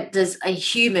extent does a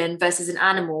human versus an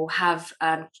animal have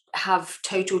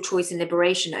total choice and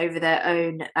liberation over their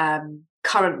own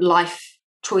current life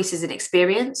choices and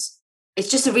experience?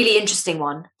 It's just a really interesting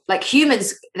one. Like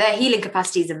humans, their healing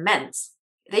capacity is immense.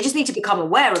 They just need to become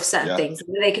aware of certain things,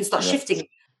 and then they can start shifting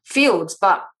fields.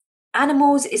 But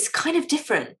animals is kind of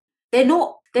different.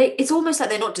 It's almost like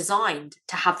they're not designed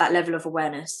to have that level of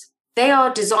awareness. They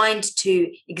are designed to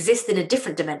exist in a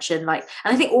different dimension. And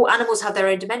I think all animals have their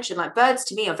own dimension. Like birds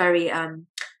to me are very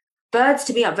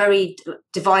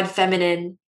divine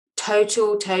feminine,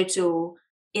 total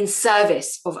in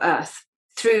service of earth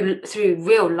through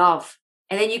real love.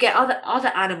 And then you get other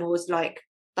animals like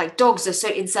dogs are so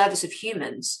in service of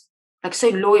humans, like so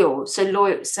loyal, so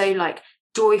like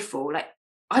joyful. Like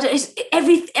I don't.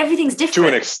 Everything's different. To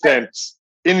an extent,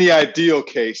 in the ideal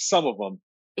case, some of them.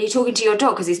 Are you talking to your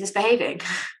dog because he's misbehaving?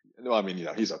 No, I mean,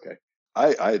 he's okay.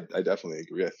 I definitely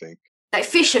agree. I think Like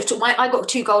fish have taught I got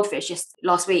 2 goldfish just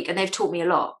last week, and they've taught me a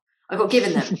lot. I got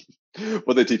given them.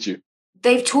 what they teach you.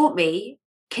 They've taught me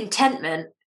contentment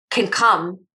can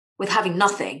come with having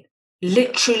nothing,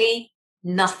 literally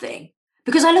nothing.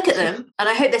 Because I look at them and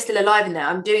I hope they're still alive in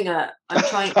there.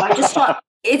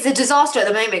 It's a disaster at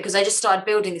the moment because I just started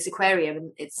building this aquarium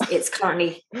and it's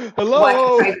currently Hello.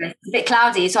 work in progress. It's a bit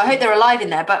cloudy, so I hope they're alive in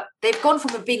there. But they've gone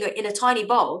from being in a tiny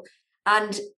bowl,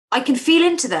 and I can feel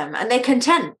into them and they're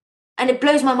content. And it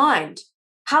blows my mind.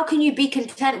 How can you be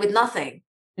content with nothing?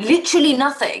 Literally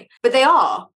nothing. But they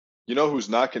are. You know who's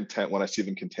not content when I see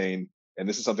them contain, and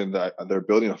this is something that they're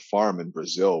building a farm in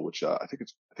Brazil, which I think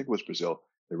it was Brazil.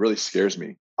 It really scares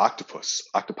me.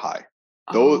 Octopi.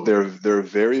 Though they're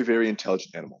very, very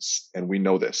intelligent animals, and we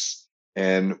know this.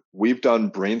 And we've done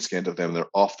brain scans of them, and they're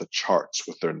off the charts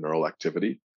with their neural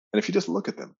activity. And if you just look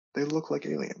at them, they look like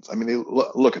aliens. I mean, they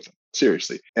look at them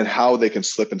seriously, and how they can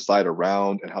slip and slide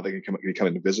around, and how they can become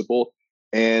invisible.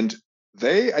 And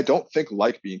I don't think,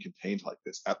 like being contained like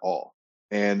this at all.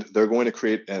 And they're going to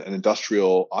create an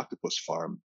industrial octopus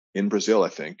farm in Brazil, I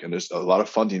think. And there's a lot of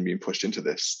funding being pushed into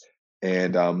this.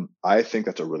 And I think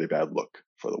that's a really bad look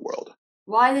for the world.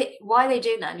 Why are they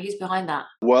doing that, and who's behind that?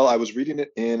 Well, I was reading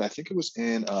it I think I was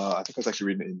actually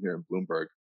reading it in here in Bloomberg.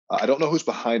 I don't know who's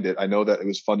behind it. I know that it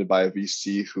was funded by a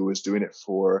VC who is doing it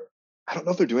for, I don't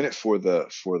know if they're doing it for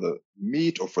the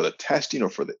meat or for the testing or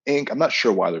for the ink. I'm not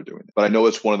sure why they're doing it, but I know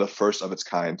it's one of the first of its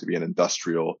kind to be an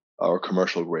industrial or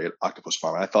commercial grade octopus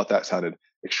farm. And I thought that sounded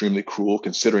extremely cool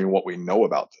considering what we know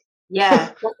about it.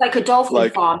 Yeah, that's like a dolphin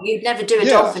farm. You'd never do a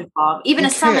dolphin farm. Even a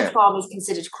salmon farm is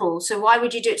considered cruel. So why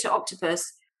would you do it to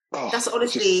octopus? That's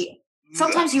honestly,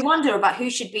 sometimes you wonder about who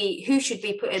should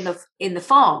be put in the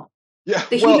farm. Yeah,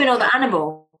 the human or the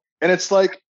animal. And it's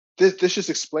like this just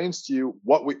explains to you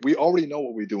what we already know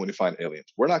what we do when we find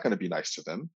aliens. We're not going to be nice to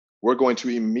them. We're going to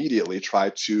immediately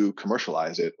try to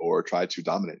commercialize it or try to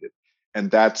dominate it.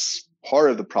 And that's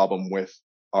part of the problem with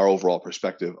our overall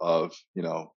perspective of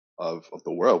the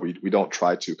world. We don't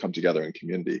try to come together in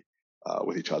community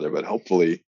with each other. But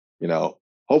hopefully they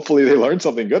learn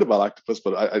something good about octopus.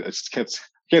 But I just can't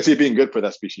see it being good for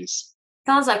that species.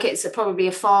 Sounds like it's probably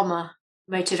a farmer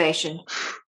motivation.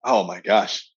 Oh my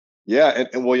gosh. Yeah.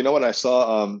 And well, you know what? I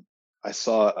saw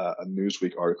a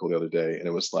Newsweek article the other day, and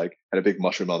it was like, had a big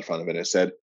mushroom on the front of it. And it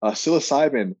said,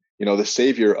 psilocybin, the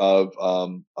savior of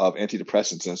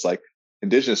antidepressants. And it's like,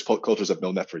 indigenous cultures have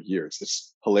known that for years.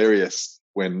 It's hilarious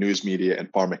when news media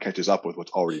and pharma catches up with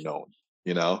what's already known.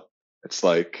 It's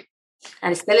like,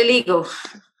 and it's still illegal.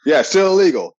 Yeah, still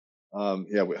illegal.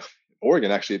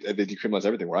 Oregon actually, they decriminalized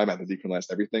everything. Where I'm at, they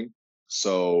decriminalized everything.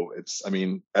 So it's, I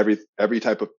mean, every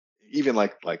type of, even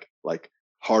like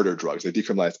harder drugs, they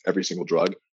decriminalized every single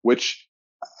drug, which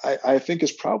I think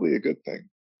is probably a good thing.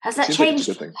 Has that changed?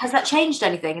 Has that changed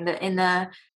anything in the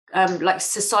like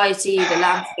society, the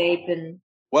landscape, and?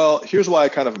 Well, here's why I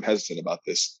kind of am hesitant about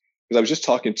this, because I was just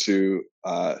talking to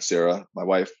Sarah, my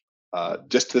wife,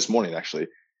 just this morning actually,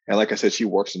 and like I said, she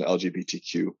works in an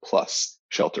LGBTQ plus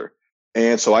shelter.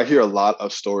 And so I hear a lot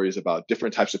of stories about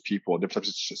different types of people and different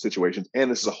types of situations. And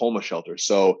this is a homeless shelter.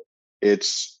 So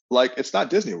it's like, it's not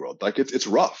Disney World. Like it's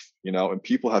rough, and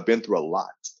people have been through a lot.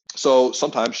 So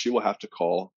sometimes she will have to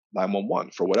call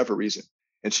 911 for whatever reason.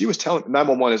 And she was telling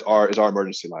 911 is our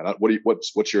emergency line.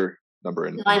 What's your number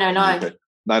in 909?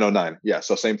 909. Yeah.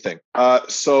 So same thing.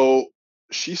 So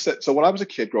she said, so when I was a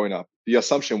kid growing up, the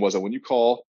assumption was that when you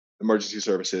call emergency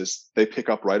services, they pick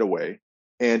up right away.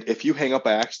 And if you hang up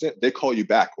by accident, they call you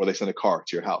back or they send a car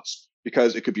to your house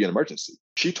because it could be an emergency.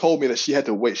 She told me that she had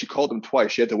to wait. She called them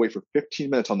twice. She had to wait for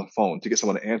 15 minutes on the phone to get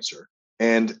someone to answer.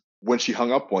 And when she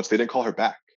hung up once, they didn't call her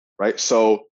back, right?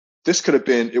 So this could have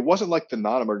been, it wasn't like the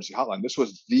non-emergency hotline. This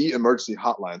was the emergency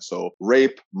hotline. So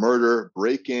rape, murder,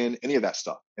 break-in, any of that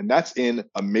stuff. And that's in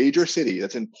a major city.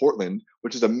 That's in Portland,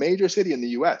 which is a major city in the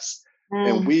US.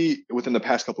 And we, within the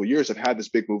past couple of years, have had this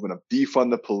big movement of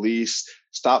defund the police,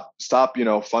 stop,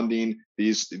 funding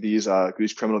these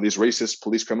criminals, these racist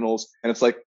police criminals. And it's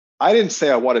like, I didn't say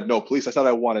I wanted no police. I said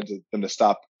I wanted them to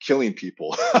stop killing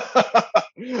people.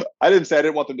 I didn't say I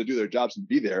didn't want them to do their jobs and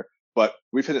be there. But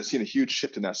we've seen a huge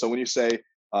shift in that. So when you say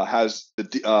has the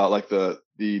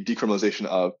decriminalization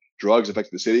of drugs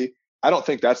affected the city, I don't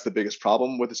think that's the biggest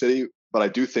problem with the city. But I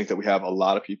do think that we have a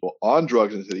lot of people on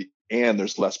drugs in the city and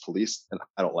there's less police, and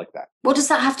I don't like that. What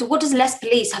does less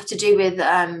police have to do with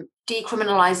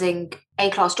decriminalizing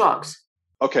A-class drugs?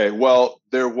 Okay, well,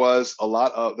 there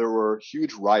were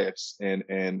huge riots and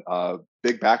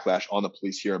big backlash on the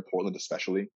police here in Portland,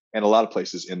 especially, and a lot of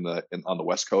places on the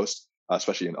West Coast,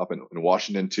 especially up in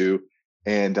Washington too,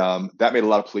 and that made a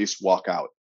lot of police walk out.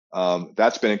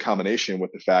 That's been in combination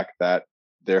with the fact that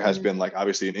there has been, like,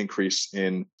 obviously an increase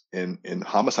in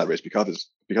homicide rates because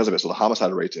of it. So the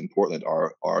homicide rates in Portland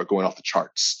are going off the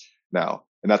charts now,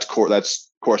 and that's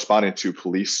corresponding to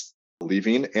police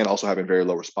leaving and also having very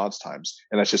low response times.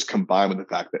 And that's just combined with the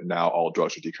fact that now all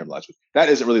drugs are decriminalized. That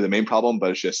isn't really the main problem,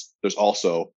 but it's just there's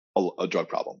also a drug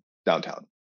problem downtown.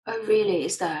 Oh, really?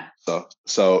 Is there?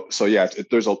 So yeah,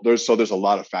 there's a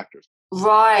lot of factors.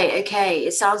 Right. Okay.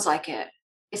 It sounds like it.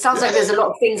 It sounds like there's a lot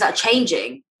of things that are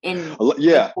changing in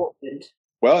Portland.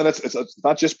 Well, and it's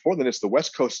not just Portland; it's the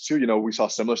West Coast too. We saw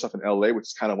similar stuff in LA, which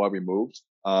is kind of why we moved.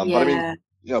 But I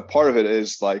mean, part of it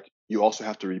is like you also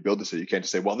have to rebuild the city. You can't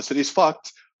just say, "Well, the city's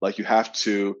fucked." Like you have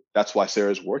to. That's why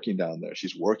Sarah's working down there.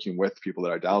 She's working with people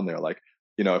that are down there. Like,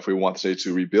 if we want the city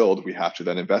to rebuild, we have to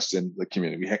then invest in the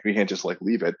community. We can't just like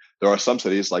leave it. There are some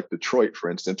cities like Detroit, for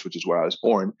instance, which is where I was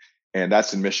born, and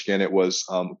that's in Michigan. It was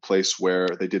a place where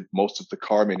they did most of the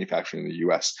car manufacturing in the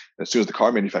U.S. And as soon as the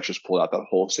car manufacturers pulled out, that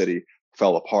whole city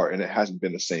fell apart, and it hasn't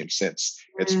been the same since.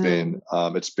 It's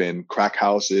been crack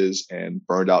houses and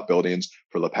burned out buildings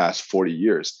for the past 40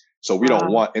 years. So we don't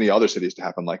want any other cities to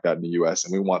happen like that in the U.S.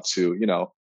 And we want to,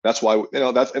 that's why,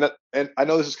 and I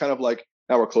know this is kind of like,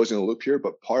 now we're closing the loop here,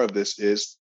 but part of this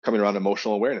is coming around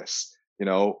emotional awareness.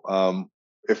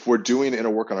 If we're doing inner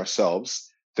work on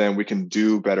ourselves, then we can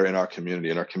do better in our community.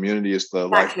 And our community is the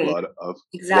lifeblood of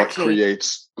what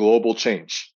creates global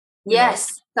change.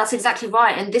 Yes, that's exactly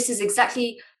right. And this is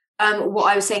exactly what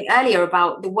I was saying earlier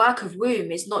about the work of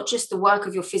womb. Is not just the work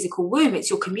of your physical womb.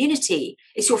 It's your community.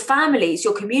 It's your family. It's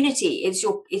your community. It's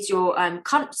your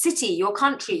city, your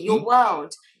country, your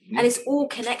world. And it's all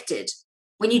connected.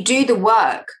 When you do the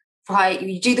work, right?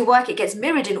 You do the work, it gets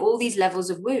mirrored in all these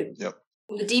levels of womb. Yep.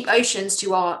 From the deep oceans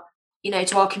to our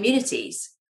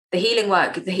communities. The healing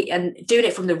work and doing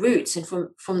it from the roots and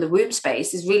from the womb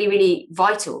space is really, really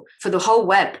vital for the whole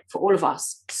web, for all of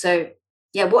us. So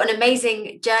yeah, what an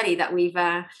amazing journey that we've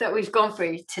gone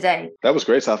through today. That was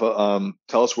great, Safa.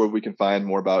 Tell us where we can find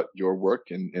more about your work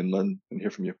and learn and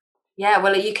hear from you. Yeah,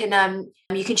 well, you can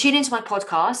tune into my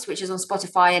podcast, which is on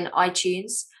Spotify and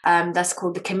iTunes. That's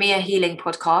called the Kamiya Healing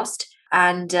Podcast.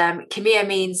 And Kamiya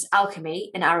means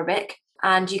alchemy in Arabic.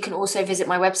 And you can also visit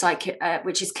my website,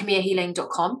 which is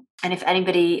kamiyahealing.com. And if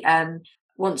anybody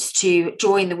wants to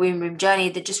join the womb room journey,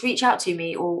 then just reach out to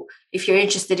me. Or if you're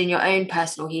interested in your own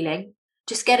personal healing,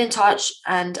 just get in touch.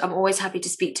 And I'm always happy to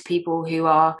speak to people who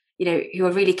are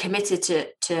really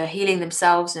committed to healing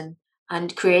themselves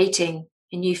and creating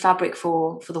a new fabric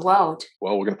for the world.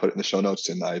 Well, we're going to put it in the show notes,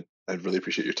 and I really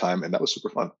appreciate your time. And that was super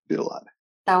fun. Did a lot.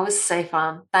 That was so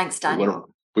fun. Thanks,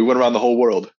 Daniel. We went around the whole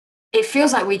world. It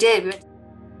feels like we did.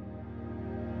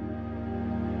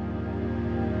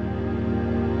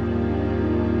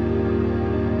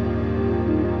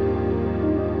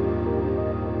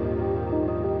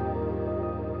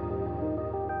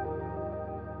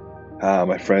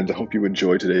 My friends, I hope you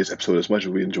enjoyed today's episode as much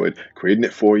as we enjoyed creating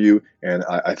it for you. And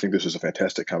I think this was a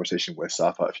fantastic conversation with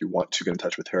Safa. If you want to get in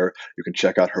touch with her, you can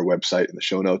check out her website in the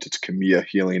show notes. It's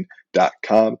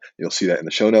kamiyahealing.com. You'll see that in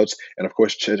the show notes. And of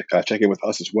course, check in with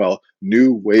us as well.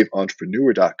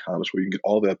 newwaveentrepreneur.com is where you can get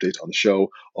all the updates on the show,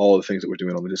 all the things that we're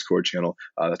doing on the Discord channel.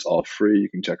 That's all free. You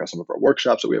can check out some of our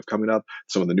workshops that we have coming up,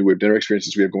 some of the New Wave dinner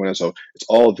experiences we have going on. So it's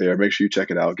all there. Make sure you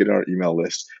check it out. Get on our email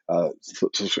list.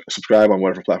 Subscribe on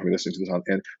whatever platform you're listening to this on,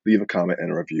 and leave a comment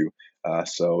and a review.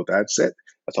 So that's it.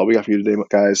 That's all we got for you today,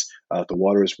 guys. The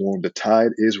water is warm. The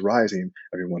tide is rising.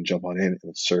 Everyone jump on in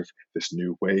and surf this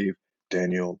new wave.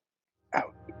 Daniel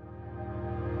out.